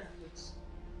him. Udara fruits?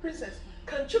 Princess,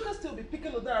 can Chuka still be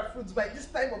picking udara fruits by this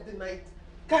time of the night?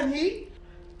 Can he?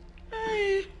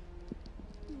 Hey,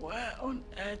 where on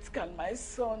earth can my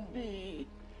son be?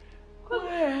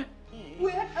 Where?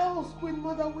 Where else, Queen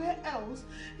Mother? Where else?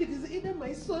 It is either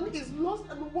my son is lost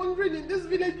and wandering in this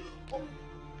village, or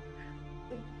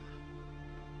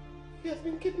he has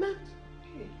been kidnapped.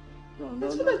 No,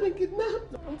 His son has been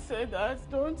kidnapped. Don't say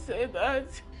that. Don't say that.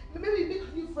 Maybe he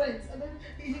made new friends and then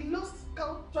he lost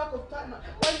track of time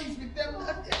while he's with them.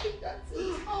 I think that's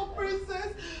it. Oh,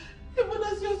 Princess, even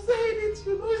as you're saying it,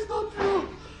 you know it's not true.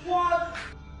 What?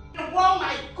 Oh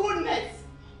my goodness!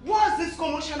 What's this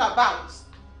commotion about?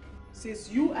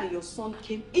 Since you and your son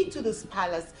came into this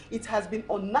palace, it has been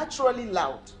unnaturally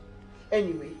loud.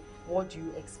 Anyway, what do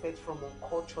you expect from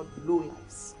uncultured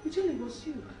lowlifes? Actually, it was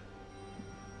you.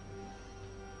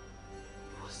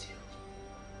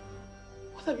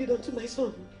 What have you done to my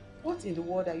son? What in the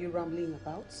world are you rambling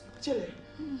about? Ijele,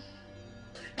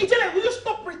 will you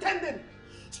stop pretending?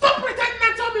 Stop pretending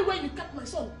and tell me where you kept my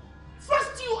son.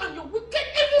 First you and your wicked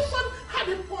evil son had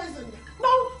him poisoned.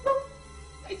 No.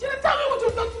 Ijele, tell me what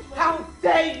you've done to my son. How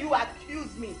dare you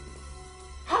accuse me?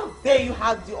 How dare you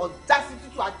have the audacity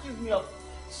to accuse me of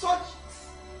such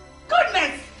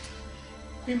goodness?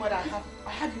 Queen Mother, I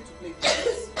have you to blame for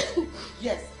this.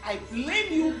 Yes, I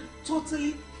blame you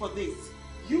totally for this.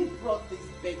 You brought these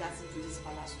beggars into this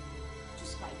palace to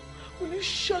spy. Will you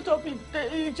shut up,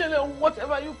 Ijele, or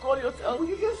whatever you call yourself? Will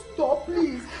you just stop,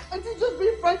 please? And she's just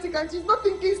being frantic and she's not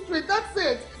thinking straight, that's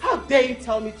it. How dare you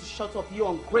tell me to shut up, you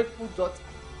ungrateful daughter?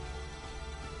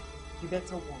 You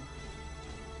better warn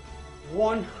her.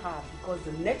 Warn her, because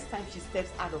the next time she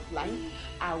steps out of line,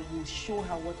 I will show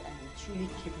her what I am truly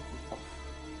capable of.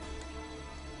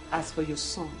 As for your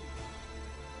son,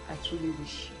 I truly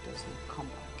wish he does not come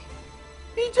back.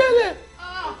 Ijele!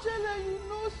 Ijele, you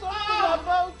know something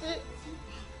about it.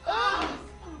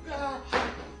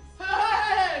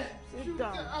 Hey! Sit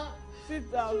down. Sit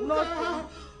down. Nothing.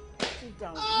 Sit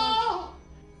down. Nothing.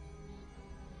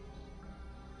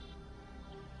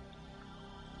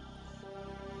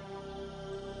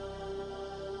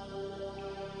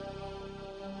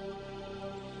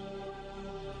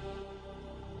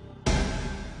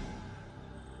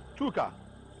 Chuka,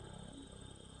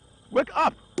 wake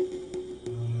up!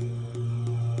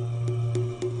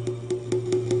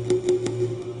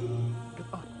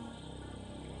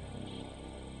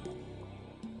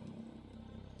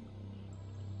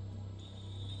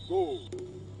 Go.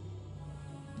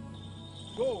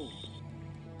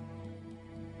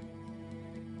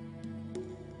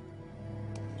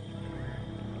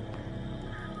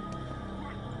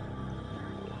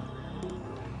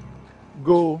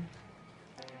 Go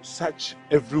search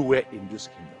everywhere in this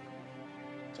kingdom.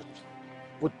 Search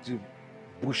both the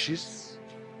bushes,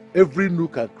 every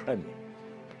nook and cranny.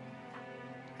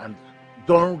 And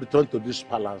don't return to this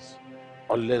palace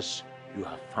unless you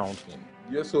have found him.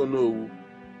 Yes or no?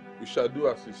 We shall do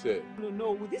as you said.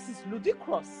 No, this is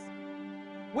ludicrous.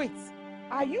 Wait,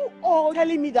 are you all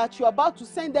telling me that you're about to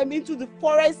send them into the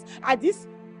forest at this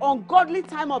ungodly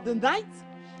time of the night,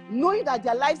 knowing that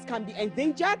their lives can be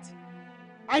endangered?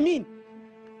 I mean,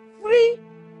 3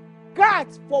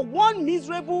 guards for 1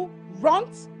 miserable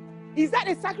runt? Is that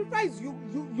a sacrifice you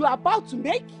are about to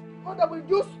make? Mother, will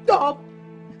you stop?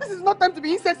 This is not time to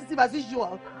be insensitive as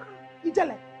usual.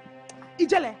 Ijele,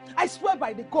 I swear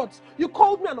by the gods, you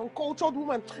called me an uncultured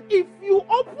woman. If you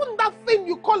open that thing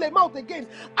you call a mouth again,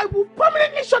 I will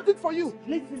permanently shut it for you.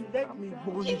 Listen, let me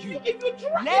warn you. If you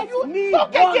try, Let if you me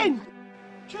talk warn again.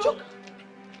 you.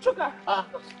 Chuka.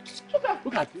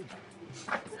 Look at you.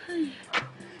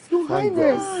 Your Thank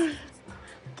Highness.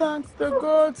 Thank the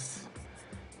gods.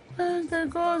 Thank the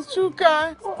gods,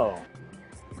 Chuka. Oh.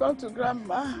 Come to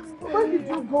Grandma. Where did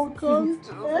you go to? Come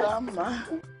to Grandma.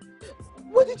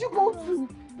 Where did you go to?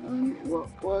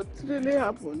 What really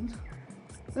happened?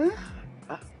 Huh?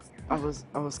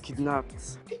 I was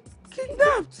kidnapped.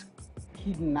 Kidnapped?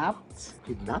 Kidnapped?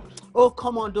 Kidnapped? Oh,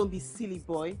 come on, don't be silly,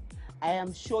 boy. I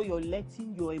am sure you're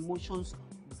letting your emotions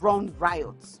run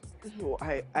riot. No,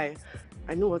 I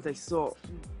know what I saw.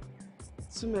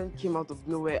 2 men came out of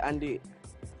nowhere and they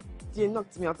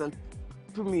knocked me out and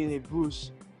put me in a bush.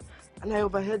 And I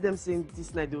overheard them saying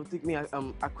this night they will take me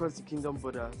across the kingdom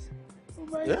borders. Oh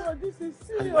my Yeah? God, this is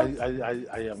serious.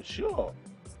 I am sure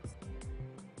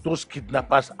those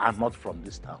kidnappers are not from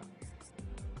this town.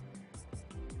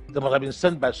 They must have been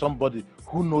sent by somebody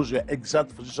who knows your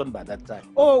exact position by that time.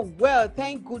 Oh, well,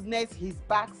 thank goodness he's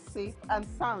back safe and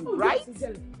sound, right?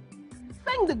 Yes,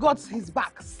 thank the gods he's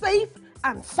back safe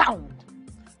and sound.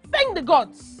 Thank the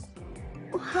gods.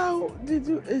 How did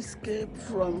you escape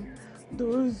from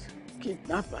those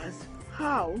kidnappers?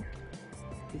 How?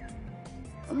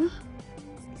 Huh?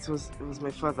 It was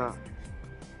my father.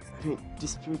 I mean, the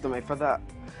spirit of my father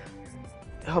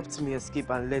helped me escape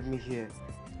and led me here.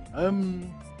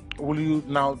 Will you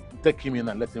now take him in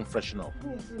and let him freshen up?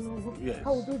 Yes, Yes. I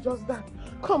will do just that.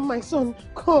 Come, my son,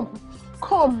 come,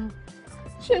 come.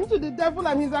 Shame to the devil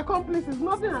and his accomplices.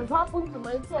 Nothing has happened to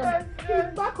my son.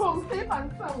 He's back home safe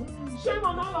and sound. Shame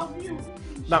on all of you.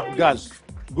 Now, Shame. guys,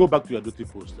 go back to your duty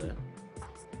post.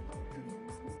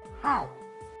 How?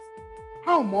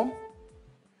 How, Mom?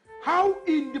 How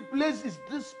in the place is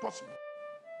this possible?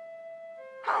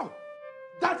 How?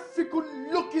 That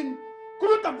fickle-looking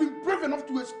couldn't have been brave enough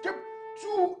to escape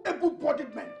two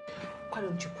able-bodied men. Why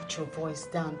don't you put your voice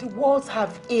down? The walls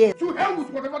have ears. To hell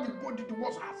with whatever the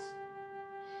walls has.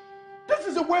 This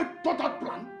is a well-thought-out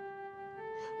plan.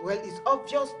 Well, it's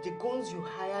obvious the goons you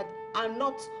hired are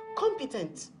not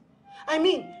competent. I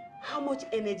mean, how much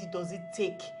energy does it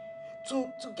take to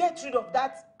get rid of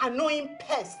that annoying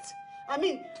pest? I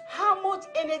mean, how much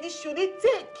energy should it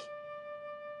take?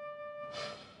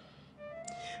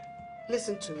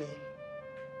 Listen to me.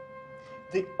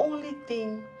 The only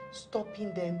thing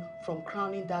stopping them from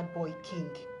crowning that boy king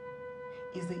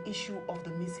is the issue of the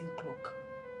missing cloak.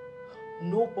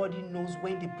 Nobody knows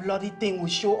when the bloody thing will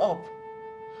show up.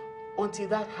 Until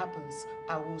that happens,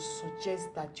 I will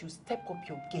suggest that you step up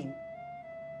your game.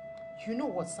 You know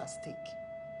what's at stake.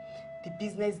 The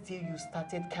business deal you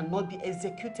started cannot be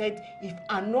executed if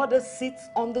another sits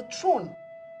on the throne.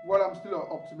 Well, I'm still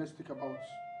optimistic about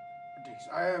this.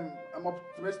 I'm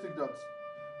optimistic that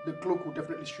the cloak will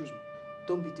definitely choose me.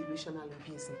 Don't be delusional,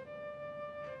 busy.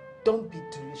 Don't be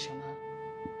delusional.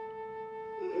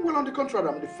 Well, on the contrary,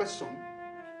 I'm the first son.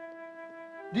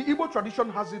 The Igbo tradition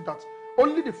has it that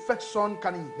only the first son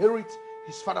can inherit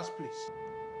his father's place.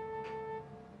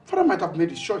 Father might have made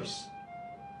his choice,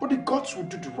 but the gods will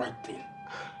do the right thing.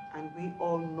 And we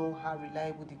all know how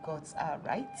reliable the gods are,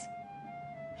 right?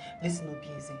 Listen,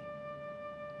 Obieze.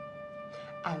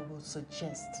 I will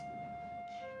suggest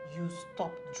you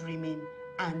stop dreaming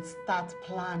and start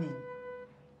planning.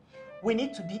 We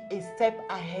need to be a step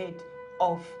ahead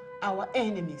of our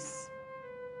enemies.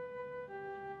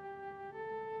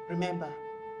 Remember,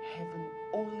 heaven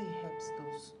only helps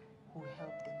those who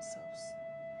help themselves.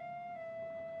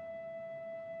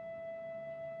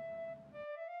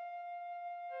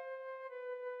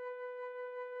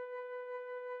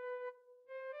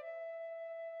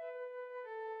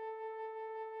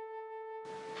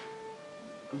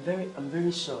 I'm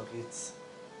very sure of it.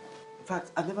 In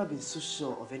fact, I've never been so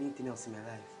sure of anything else in my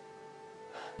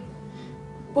life.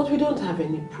 But we don't have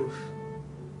any proof.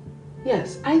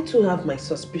 Yes, I too have my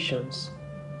suspicions.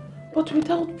 But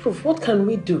without proof, what can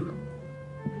we do?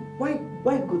 Why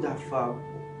go that far?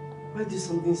 Why do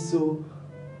something so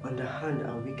underhand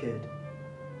and wicked?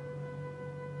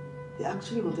 They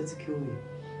actually wanted to kill me.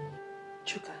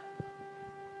 Chuka,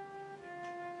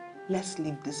 let's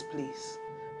leave this place.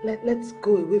 Let's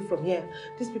go away from here.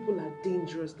 These people are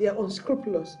dangerous. They are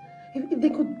unscrupulous. If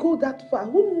they could go that far,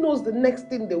 who knows the next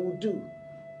thing they will do?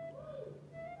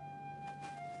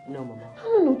 No, Mama.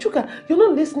 No, Chuka, you're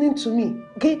not listening to me.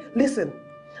 Okay, listen.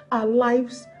 Our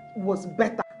lives was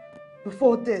better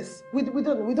before this. We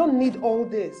don't need all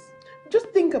this. Just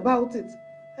think about it.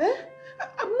 Eh?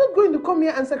 I'm not going to come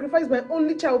here and sacrifice my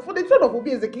only child for the throne of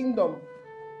Obieze kingdom.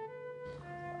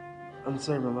 I'm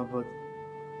sorry, Mama, but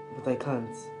I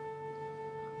can't.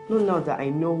 Not now that I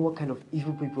know what kind of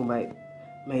evil people my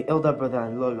elder brother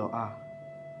and Lolo are.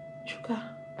 Chuka,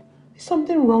 is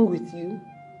something wrong with you?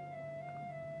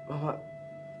 Mama,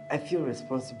 I feel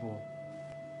responsible.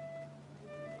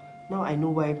 Now I know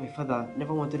why my father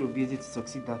never wanted Obieze to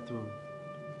succeed that throne.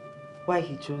 Why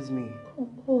he chose me. Come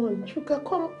on, Chuka,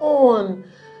 come on.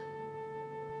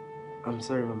 I'm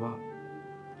sorry, Mama.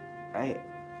 I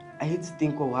hate to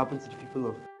think what will happen to the people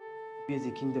of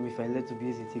Obieze kingdom if I let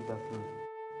Obieze take that throne.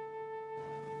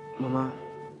 Mama,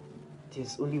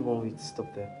 there's only one way to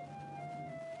stop them.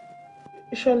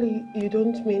 Surely you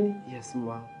don't mean? Yes,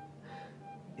 Mama.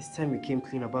 It's time we came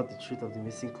clean about the truth of the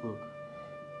missing cloak.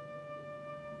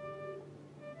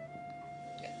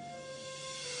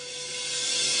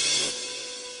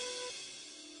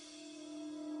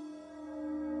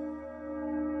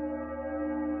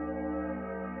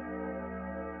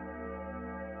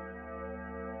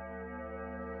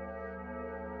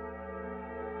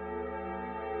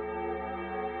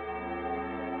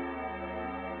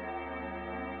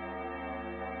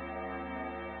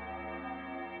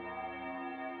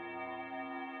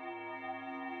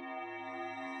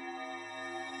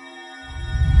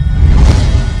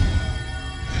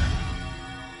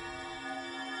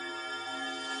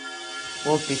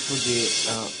 One fateful day,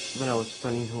 when I was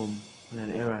returning home on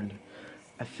an errand,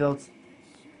 I felt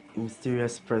a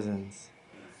mysterious presence.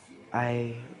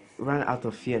 I ran out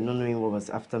of fear, not knowing what was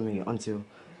after me, until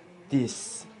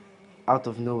this, out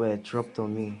of nowhere, dropped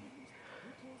on me.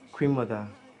 Queen Mother,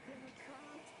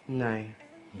 Nai,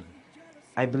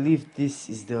 I believe this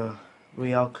is the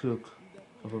royal cloak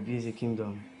of Obieze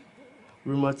Kingdom,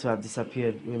 rumored to have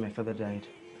disappeared when my father died.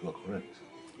 You are correct.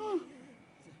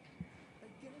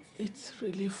 It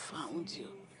really found you.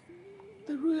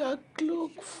 The royal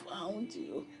cloak found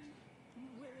you.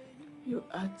 You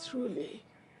are truly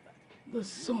the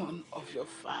son of your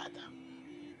father,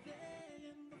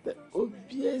 the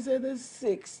Obieze the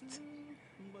sixth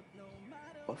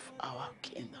of our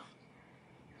kingdom.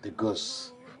 The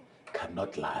ghosts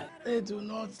cannot lie. They do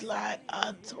not lie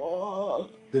at all.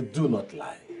 They do not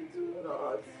lie. They do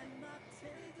not.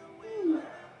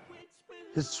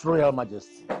 His Royal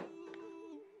Majesty.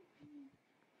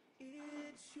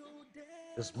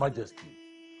 His Majesty,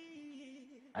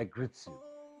 I greet you.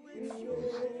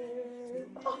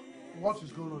 What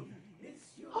is going on here?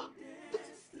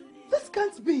 This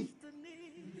can't be.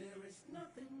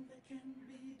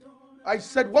 I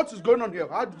said, what is going on here?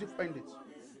 How did you find it?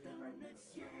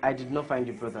 I did not find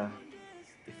you, brother.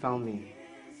 He found me.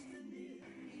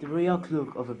 The royal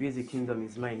cloak of Obieze Kingdom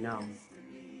is mine now.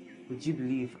 Would you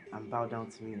believe and bow down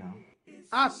to me now?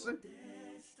 Ask.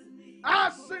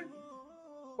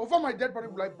 Over my dead body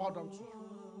will I bow down to you.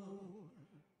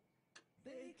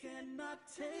 They cannot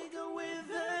take away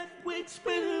that which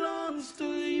belongs to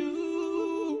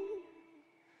you.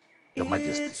 Your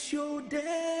Majesty, It's your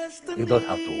destiny. you don't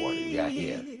have to worry. We are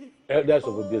here. Elders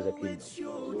of Obieze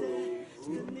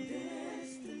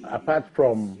Kingdom. Apart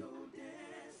from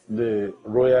the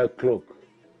royal cloak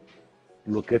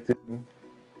located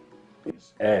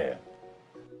his heir,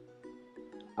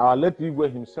 our late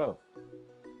Igwe himself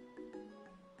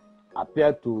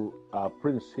appeared to our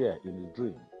prince here in a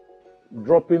dream,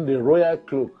 dropping the royal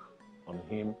cloak on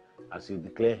him as he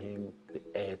declared him the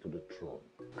heir to the throne.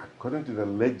 According to the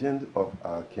legend of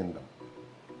our kingdom,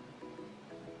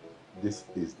 this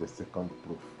is the second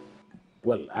proof.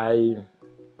 Well, I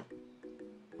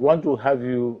want to have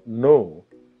you know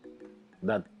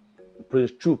that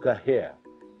Prince Chuka here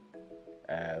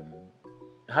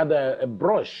had a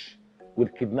brush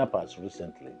with kidnappers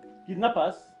recently.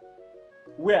 Kidnappers?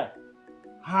 Where?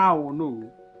 How?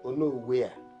 No. Oh no,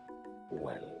 where?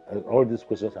 Well, all these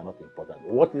questions are not important.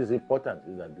 What is important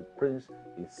is that the prince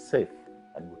is safe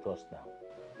and with us now.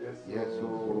 Yes. Yes.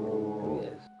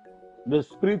 The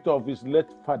spirit of his late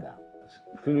father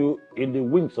flew in the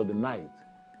wings of the night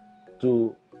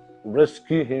to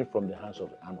rescue him from the hands of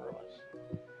the armed robbers.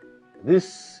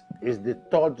 This is the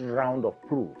third round of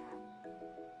proof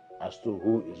as to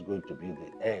who is going to be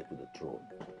the heir to the throne.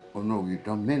 Oh no, you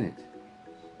don't mean it.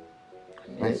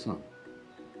 My Yes. son,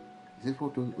 is this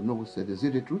what Onowu said? Is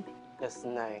it the truth? Yes,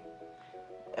 Nai.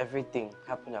 Everything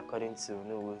happened according to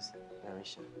Onowu's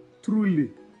narration.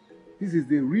 Truly, this is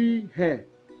the real heir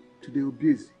to the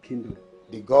Obieze Kingdom.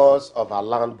 The gods of our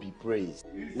land be praised.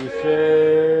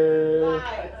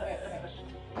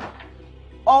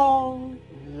 All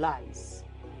lies.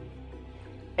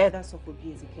 Elders of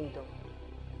Obieze Kingdom,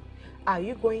 are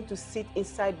you going to sit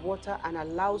inside water and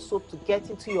allow soap to get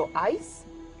into your eyes?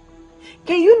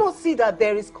 Can you not see that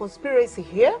there is conspiracy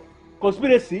here?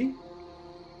 Conspiracy?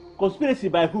 Conspiracy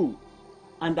by who?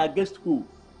 And against who,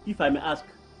 if I may ask?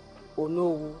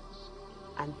 Onowu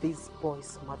and this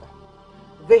boy's mother.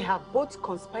 They have both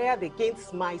conspired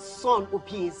against my son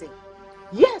Obieze.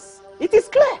 Yes, it is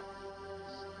clear.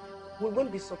 We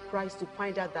won't be surprised to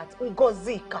find out that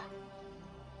Ngozika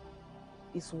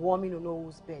is warming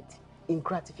Onowu's bed in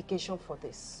gratification for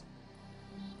this.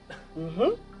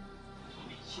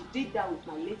 She did that with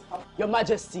my late husband. Your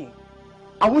Majesty,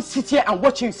 I won't sit here and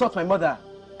watch you insult my mother.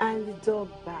 And the dog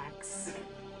barks.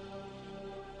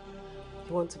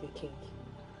 You want to be king?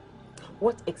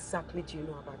 What exactly do you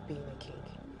know about being a king?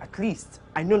 At least,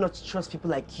 I know not to trust people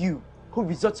like you, who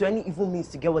resort to any evil means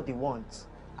to get what they want.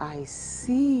 I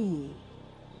see.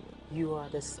 You are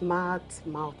the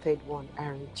smart-mouthed one,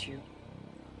 aren't you?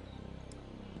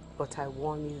 But I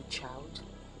warn you, child.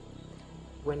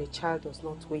 When a child does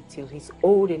not wait till he's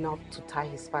old enough to tie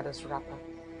his father's wrapper,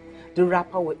 the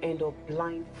wrapper will end up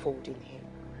blindfolding him.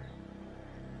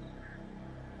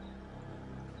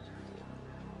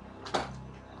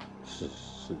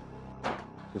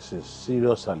 This is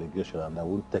serious allegation and I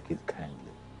won't take it kindly.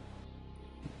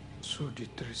 So the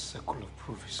third circle of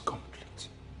proof is complete.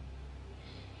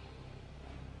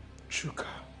 Chuka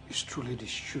is truly the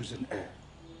chosen heir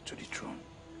to the throne.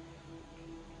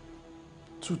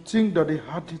 To think that they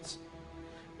had it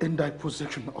in thy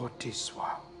possession all this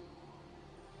while.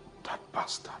 That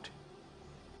bastard.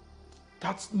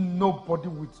 That's nobody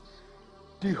with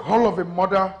the whole of a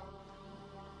mother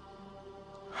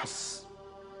has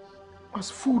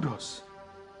fooled us.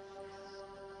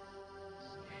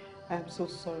 I'm so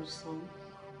sorry, son.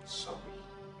 Sorry.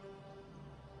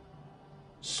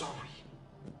 Sorry.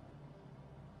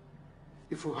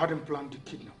 If we hadn't planned the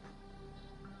kidnap,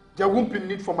 there won't be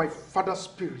need for my father's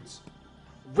spirit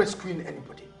rescuing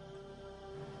anybody.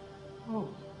 Oh,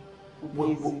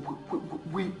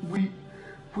 we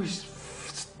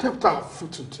stepped our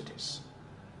foot into this.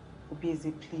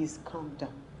 Obieze, please calm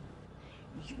down.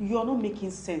 You're not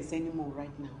making sense anymore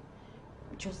right now.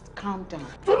 Just calm down.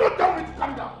 Do not tell me to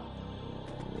calm down.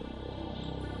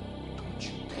 Don't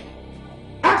you dare.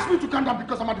 Ask me to calm down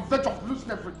because I'm at the verge of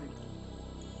losing everything.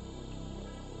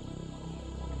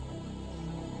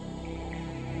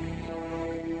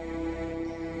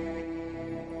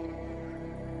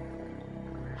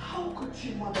 How could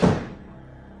you, mother?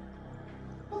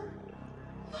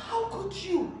 How could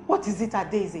you? What is it,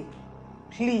 Daisy?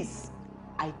 Please,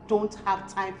 I don't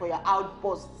have time for your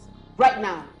outbursts right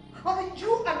now. And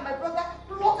you and my brother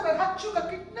plotted and had Chuka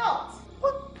kidnapped.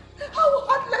 What? How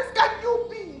heartless can you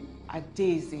be?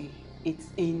 Daisy, it's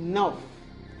enough.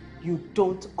 You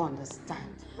don't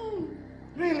understand.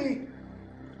 Really?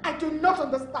 I do not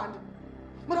understand.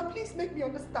 Mother, please make me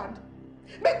understand.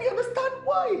 Make me understand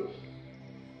why.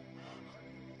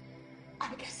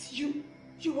 I guess you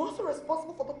were also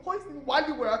responsible for the poisoning while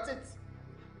you were at it,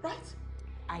 right?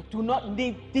 I do not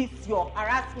need this, your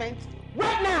harassment,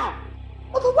 right now!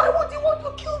 Mother, why would you want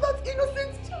to kill that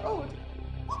innocent child?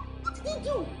 What did he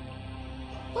do?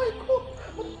 My God,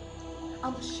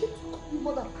 I'm ashamed to call you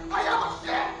mother. I am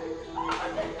ashamed!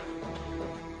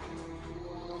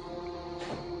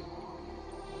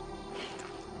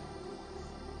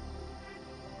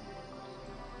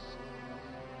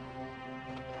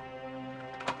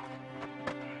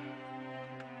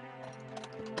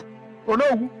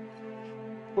 Onowu,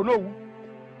 Onowu,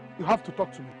 you have to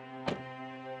talk to me.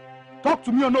 Talk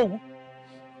to me, Onowu.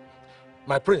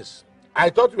 My prince, I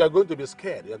thought you were going to be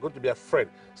scared. You were going to be afraid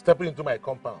stepping into my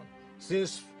compound.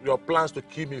 Since your plans to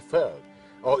kill me failed,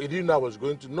 or you didn't know I was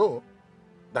going to know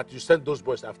that you sent those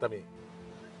boys after me.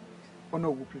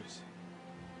 Onowu, please.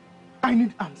 I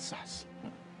need answers.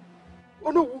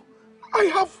 Onowu, I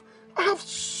have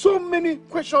so many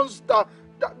questions that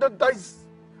is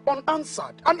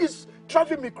unanswered, and it's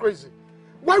driving me crazy.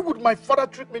 Why would my father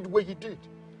treat me the way he did?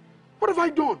 What have I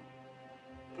done?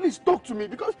 Please talk to me,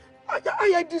 because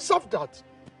I deserve that.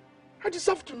 I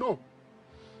deserve to know.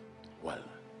 Well,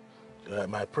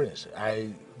 my prince,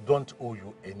 I don't owe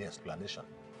you any explanation.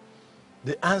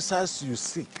 The answers you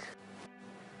seek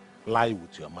lie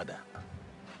with your mother.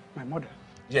 My mother?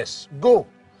 Yes, go.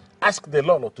 Ask the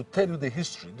Lolo to tell you the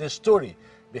history, the story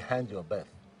behind your birth.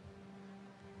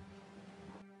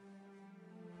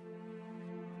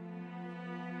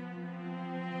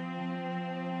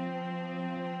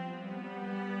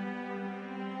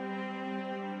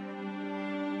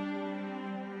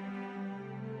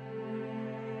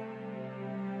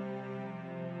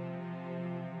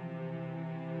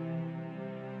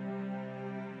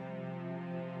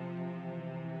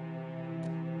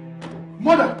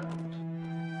 Mother,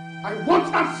 I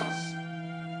want answers.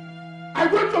 I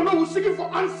went to know who's seeking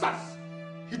for answers.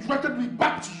 He directed me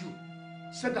back to you.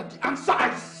 Said that the answer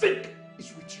I seek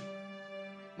is with you.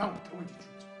 Now tell me the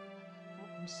truth.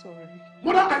 I'm sorry.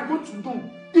 Mother, I want to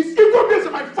know, is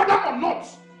Igwe my father or not?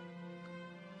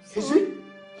 Is he?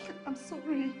 I'm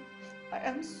sorry. I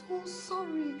am so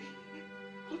sorry.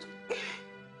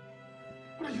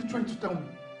 What are you trying to tell me?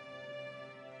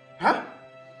 Huh?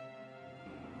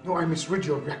 No, I misread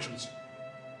your reactions.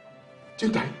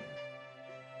 Didn't I?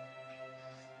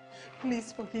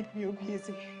 Please forgive me,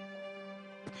 Obieze.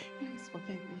 Please forgive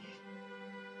me.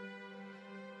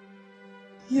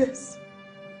 Yes.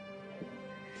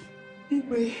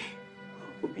 Igwe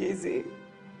Obieze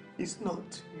is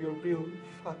not your real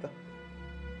father.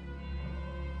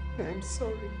 I'm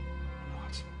sorry.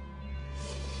 What?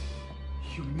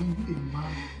 You mean a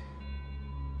man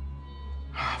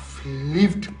I've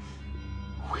lived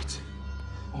with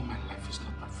all my life is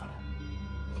not my father?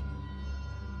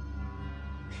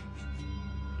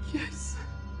 Yes.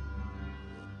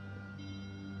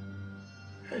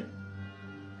 Hey.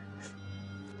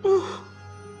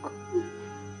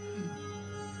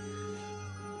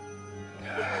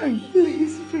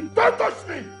 Please, don't touch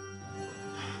me!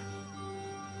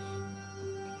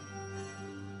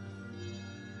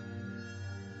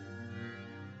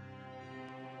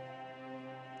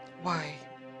 Why?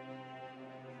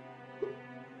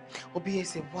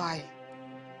 Obiese, why?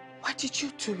 Why did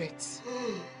you do it?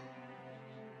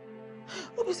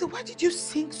 Obiese, why did you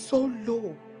sink so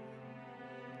low?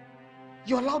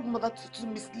 You allowed mother to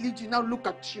mislead you. Now look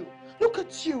at you. Look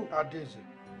at you. Adeze,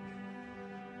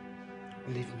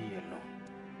 leave me alone.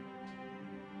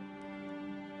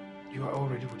 You are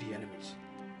already with the enemies.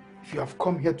 If you have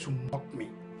come here to mock me,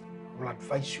 I will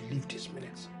advise you leave this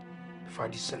minute before I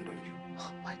descend on you.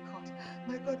 Oh my God,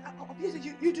 my God.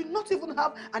 Obviously, you do not even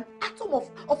have an atom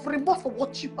of remorse for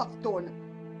what you have done.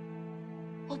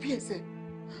 Obviously,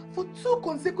 for 2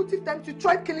 consecutive times you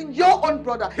tried killing your own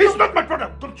brother. He's not my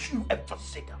brother. Don't you ever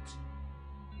say that.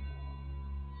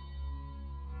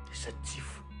 He's a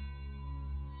thief.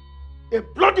 A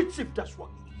bloody thief, that's what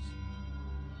he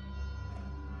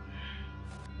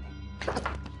is.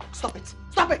 Stop it!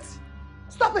 Stop it!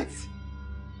 Stop it!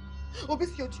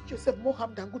 Obviously, you did yourself more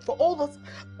harm than good for all this,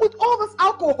 with all this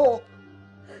alcohol.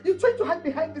 You try to hide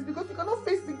behind this because you cannot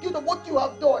face the guilt of what you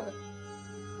have done.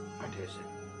 Adeze,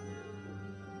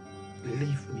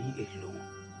 leave me alone.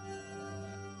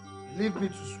 Leave me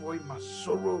to swallow in my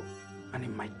sorrow and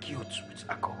in my guilt with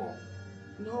alcohol.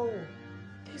 No,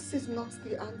 this is not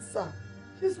the answer.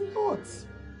 It is not.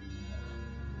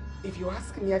 If you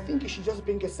ask me, I think you should just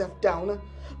bring yourself down.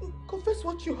 Confess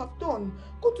what you have done.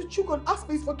 Go to Chuka and ask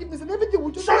for his forgiveness and everything will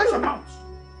just... Shut your mouth!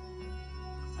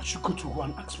 I should go to her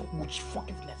and ask for which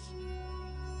forgiveness?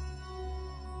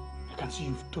 I can see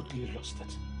you've totally lost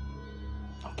it.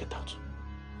 Now get out.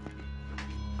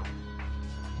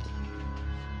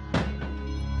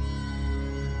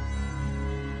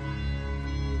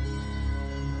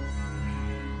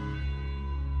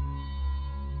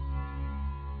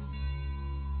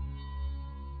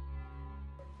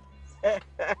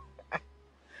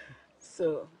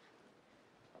 So,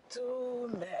 2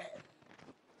 men,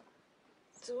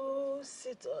 2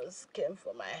 suitors came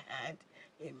for my hand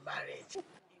in marriage.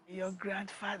 Your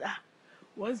grandfather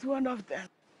was one of them.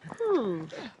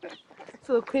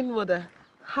 So, Queen Mother,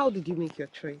 how did you make your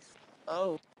choice?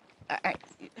 Oh,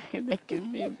 you're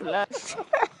making me blush.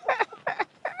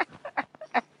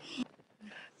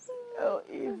 Oh,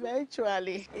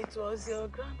 eventually, it was your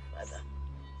grandfather.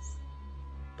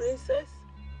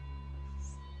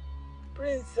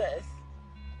 Princess.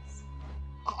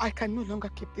 I can no longer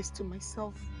keep this to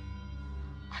myself.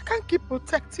 I can't keep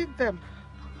protecting them.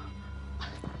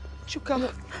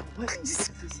 Chuka, please,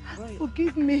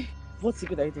 forgive me. What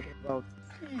secret are you talking about?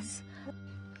 Please.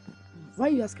 Why are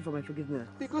you asking for my forgiveness?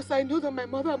 Because I know that my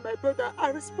mother and my brother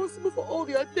are responsible for all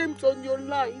the attempts on your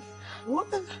life.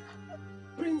 What?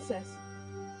 Princess,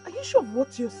 are you sure of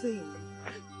what you're saying?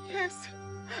 Yes.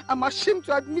 I'm ashamed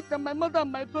to admit that my mother and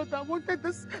my brother wanted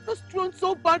this throne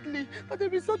so badly that they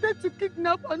resorted to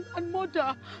kidnap and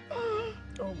murder.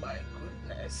 Oh my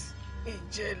goodness.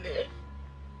 Ijele.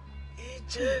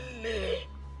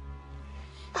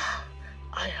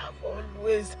 I have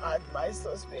always had my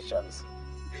suspicions.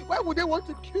 Why would they want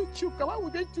to kill Chuka? Why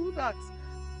would they do that?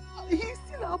 He's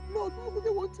still our blood. Why would they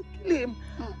want to kill him?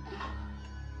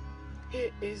 He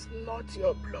is not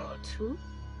your blood.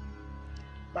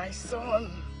 My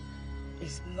son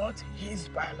is not his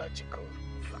biological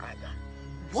father.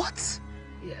 What?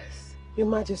 Yes. Your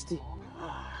Majesty.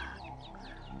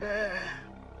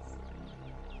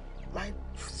 My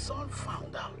son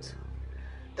found out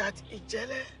that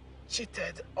Ijele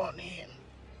cheated on him.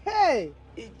 Hey!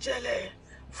 Ijele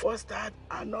fostered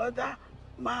another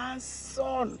man's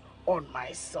son on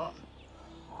my son.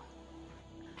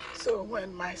 So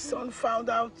when my son found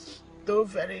out, though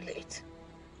very late,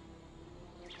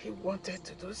 he wanted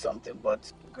to do something,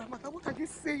 but... Grandmother, what are you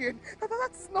saying?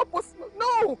 That's not possible.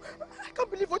 No! I can't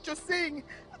believe what you're saying.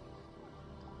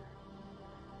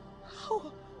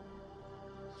 How?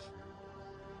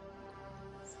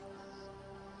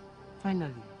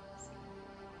 Finally.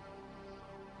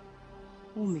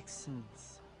 All makes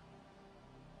sense.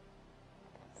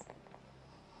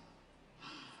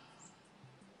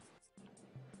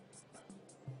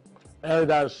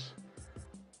 Elders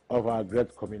of our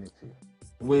great community,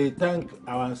 we thank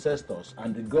our ancestors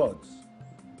and the gods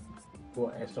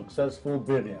for a successful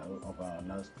burial of our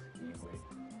last Igwe.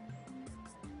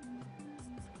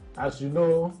 As you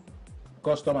know,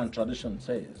 custom and tradition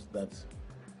says that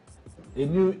a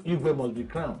new Igwe must be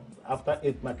crowned after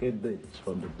 8 market days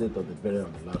from the date of the burial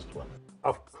of the last one.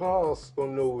 Of course,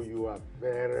 Ono, you are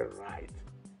very right.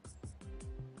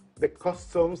 The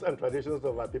customs and traditions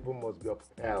of our people must be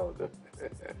upheld.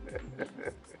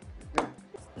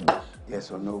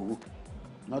 Yes or no,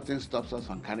 nothing stops us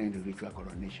from carrying the ritual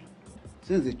coronation.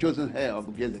 Since the chosen heir of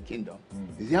the kingdom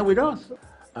is here with us.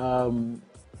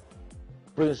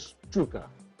 Prince Chuka,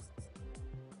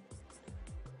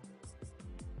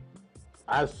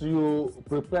 As you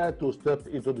prepare to step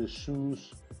into the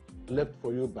shoes left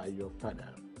for you by your father,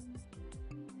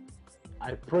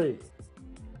 I pray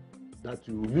that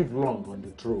you live long on the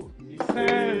throne.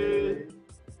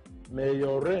 May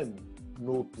your reign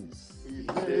know peace.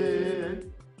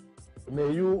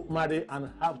 May you marry and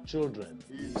have children.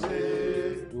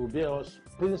 You will bear us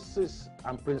princes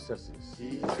and princesses.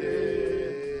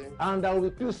 And there will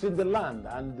be peace in the land,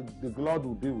 and the Lord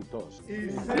will be with us.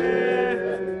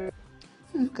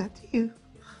 Look at you.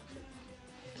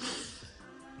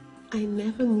 I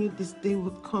never knew this day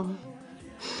would come.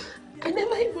 I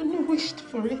never even wished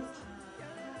for it.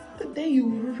 The day you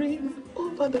will reign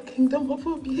over the kingdom of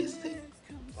Obiese.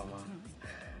 Mama,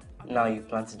 now you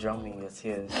plan to drown me in your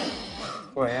tears.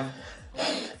 Where?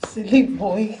 Silly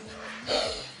boy.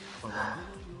 Mama,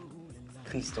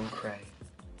 please don't cry.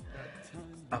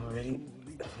 I'm already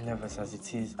nervous as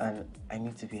it is, and I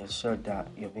need to be assured that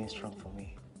you're being strong for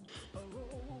me.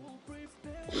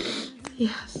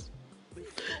 Yes.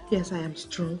 Yes, I am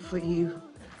strong for you.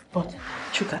 But,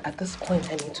 Chuka, at this point,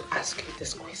 I need to ask you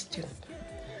this question.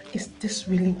 Is this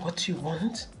really what you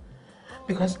want?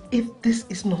 Because if this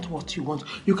is not what you want,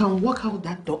 you can walk out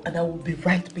that door and I will be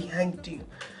right behind you.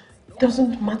 It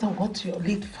doesn't matter what your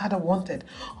late father wanted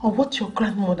or what your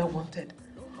grandmother wanted.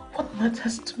 What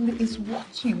matters to me is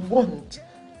what you want.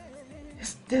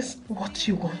 Is this what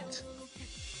you want?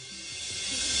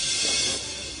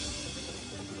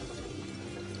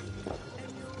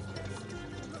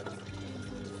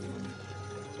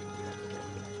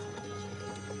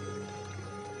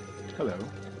 Hello.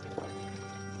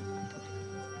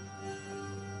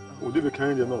 Would you be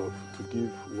kind enough to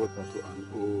give water to an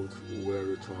old,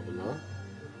 weary traveler?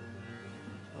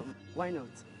 Why not?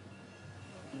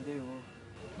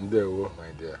 There,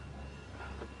 my dear.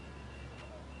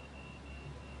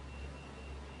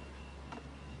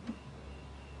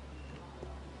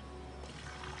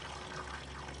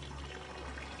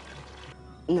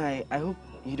 No, I hope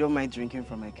you don't mind drinking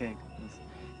from my keg.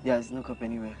 There's no cup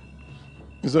anywhere.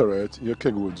 It's alright. Your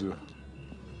keg will do.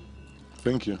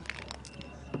 Thank you.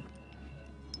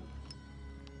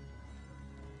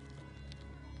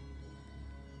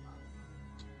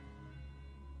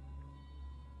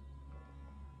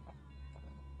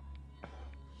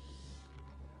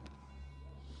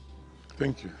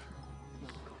 Thank you.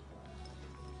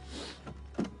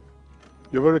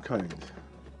 You're very kind.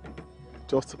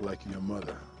 Just like your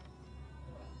mother.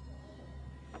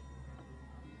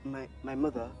 My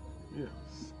mother? Yes.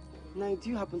 Now, do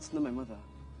you happen to know my mother?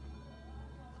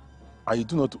 I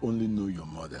do not only know your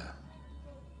mother,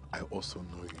 I also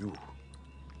know you.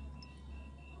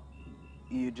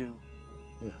 You do?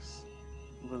 Yes.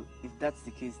 Well, if that's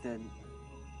the case, then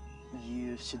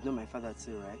you should know my father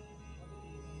too, right?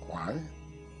 Why?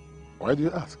 Why do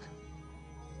you ask?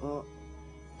 Well,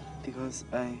 because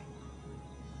I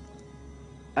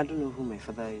don't know who my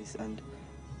father is, and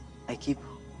I keep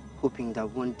hoping that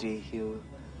one day he'll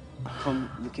come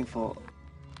looking for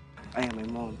I and my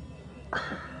mom.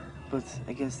 But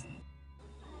I guess...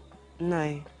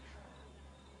 Nai,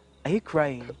 are you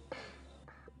crying?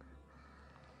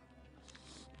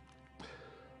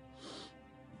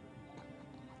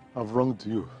 I've wronged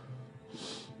you.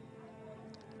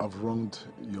 I've wronged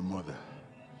your mother.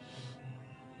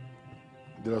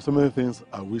 There are so many things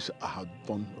I wish I had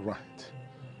done right.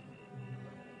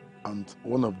 And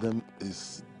one of them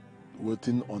is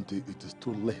waiting until it is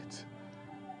too late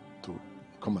to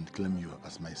come and claim you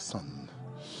as my son.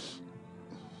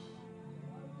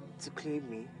 To claim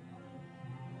me?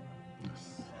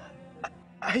 Yes.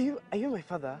 Are you my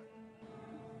father?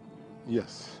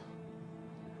 Yes.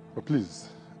 But please,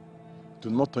 do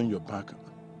not turn your back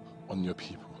on your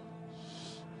people.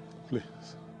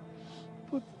 Please.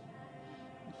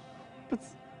 But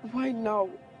why now?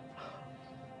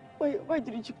 Why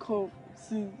didn't you come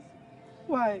since?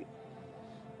 Why?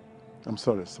 I'm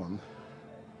sorry, son.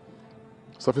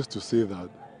 Suffice to say that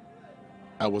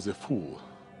I was a fool.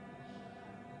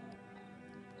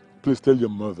 Please tell your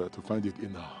mother to find it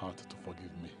in her heart to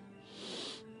forgive me.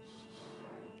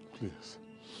 Please.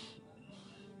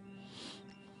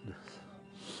 Please.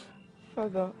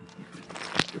 Father.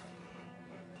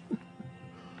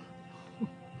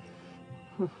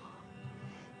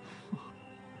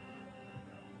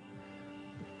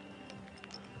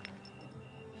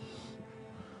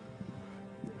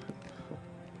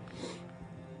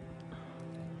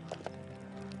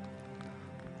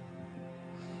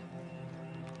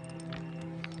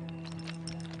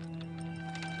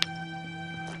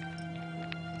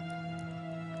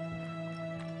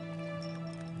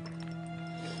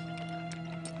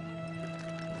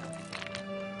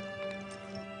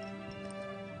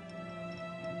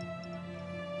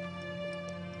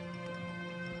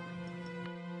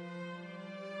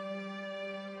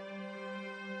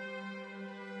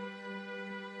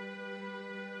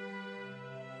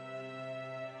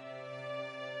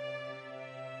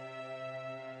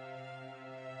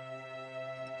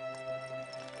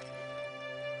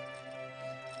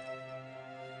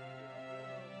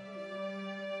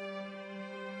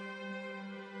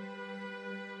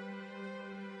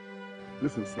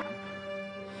 Listen, son.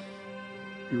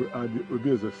 You are the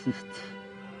Obieze fifth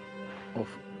of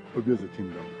Obieze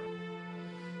kingdom.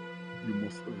 You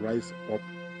must rise up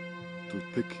to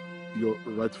take your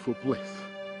rightful place.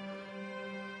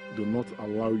 Do not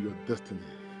allow your destiny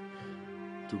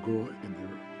to go in the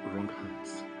wrong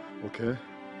hands. Okay?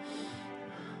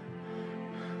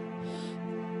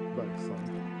 Back, son.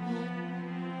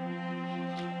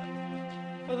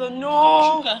 Father,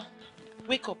 no! Sugar.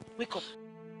 Wake up, wake up.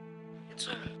 It's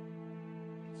all right.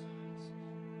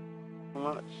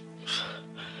 Mama,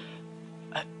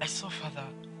 I saw Father.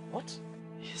 What?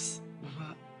 Yes,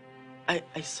 Mama.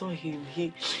 I saw him.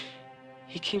 He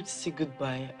came to say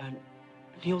goodbye, and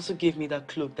he also gave me that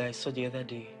cloak that I saw the other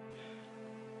day.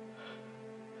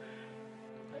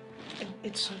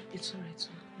 It's all right.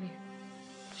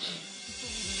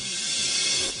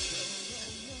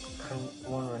 I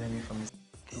won't run away from this.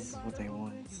 This is what I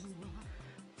want.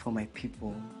 For my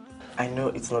people. I know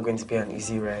it's not going to be an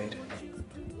easy ride,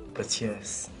 but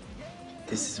yes,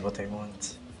 this is what I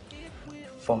want.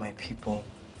 For my people,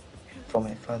 for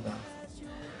my father,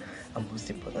 and most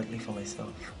importantly for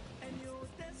myself.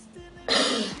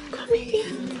 Come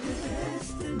here.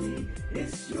 Destiny,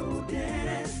 it's your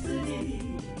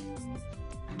destiny.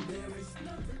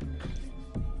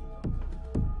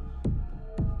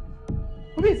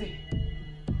 Obieze,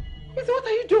 what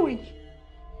are you doing?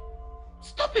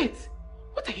 Stop it!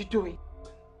 What are you doing?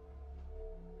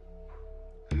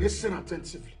 Listen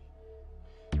attentively.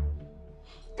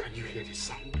 Can you hear the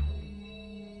sound?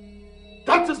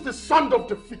 That is the sound of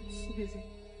defeat. Obieze.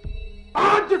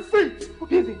 Our defeat!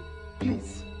 Obieze,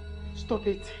 please, stop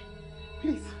it.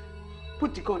 Please,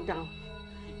 put the gun down.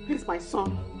 Please, my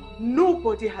son,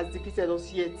 nobody has defeated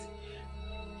us yet.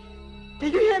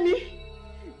 Can you hear me?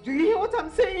 Do you hear what I'm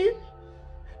saying?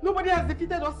 Nobody has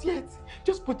defeated us yet.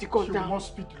 Just put the gun down. You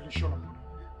must be delusional.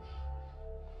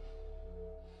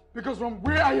 Because from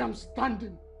where I am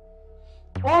standing,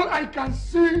 all I can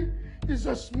see is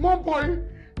a small boy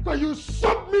that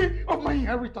usurped me of my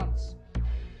inheritance.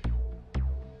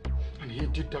 And he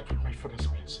did that with my father's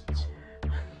blessings.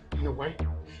 You know why?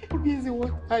 Obieze,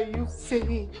 what are you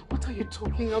saying? What are you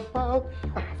talking about?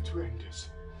 I have to end this.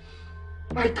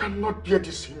 I cannot bear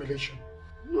this humiliation.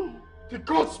 No. The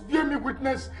gods bear me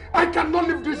witness. I cannot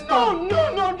live this down.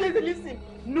 No, Obieze, listen.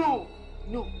 No.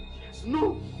 Yes.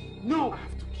 No. I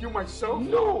have to kill myself.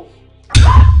 No.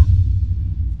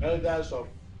 Elders of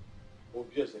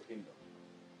Obieze kingdom.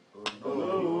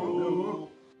 No.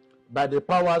 By the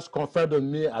powers conferred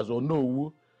on me as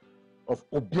Onowu of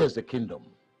Obieze kingdom,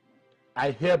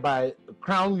 I hereby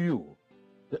crown you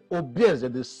the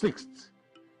Obieze the sixth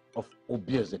of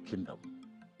Obieze kingdom.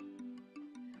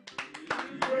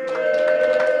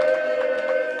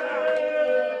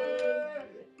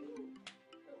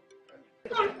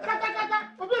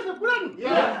 Obieze kuranu.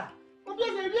 Yeah.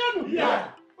 Obieze ibianu.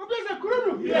 Yeah. Obieze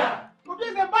kurunu. Yeah.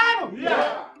 Obieze banu.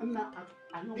 Yeah.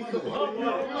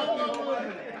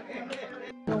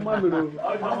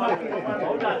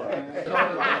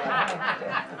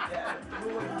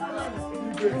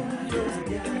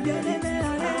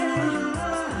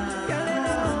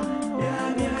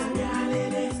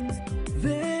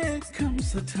 There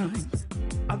comes a time,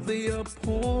 at the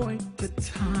appointed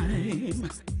time,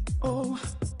 oh,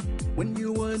 when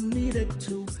you are needed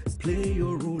to play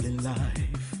your role in life.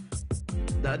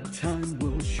 That time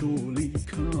will surely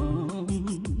come.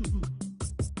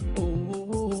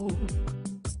 Oh,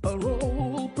 a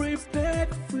role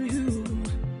prepared for you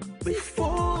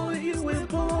before you were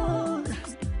born.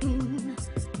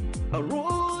 A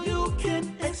role you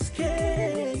can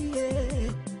escape.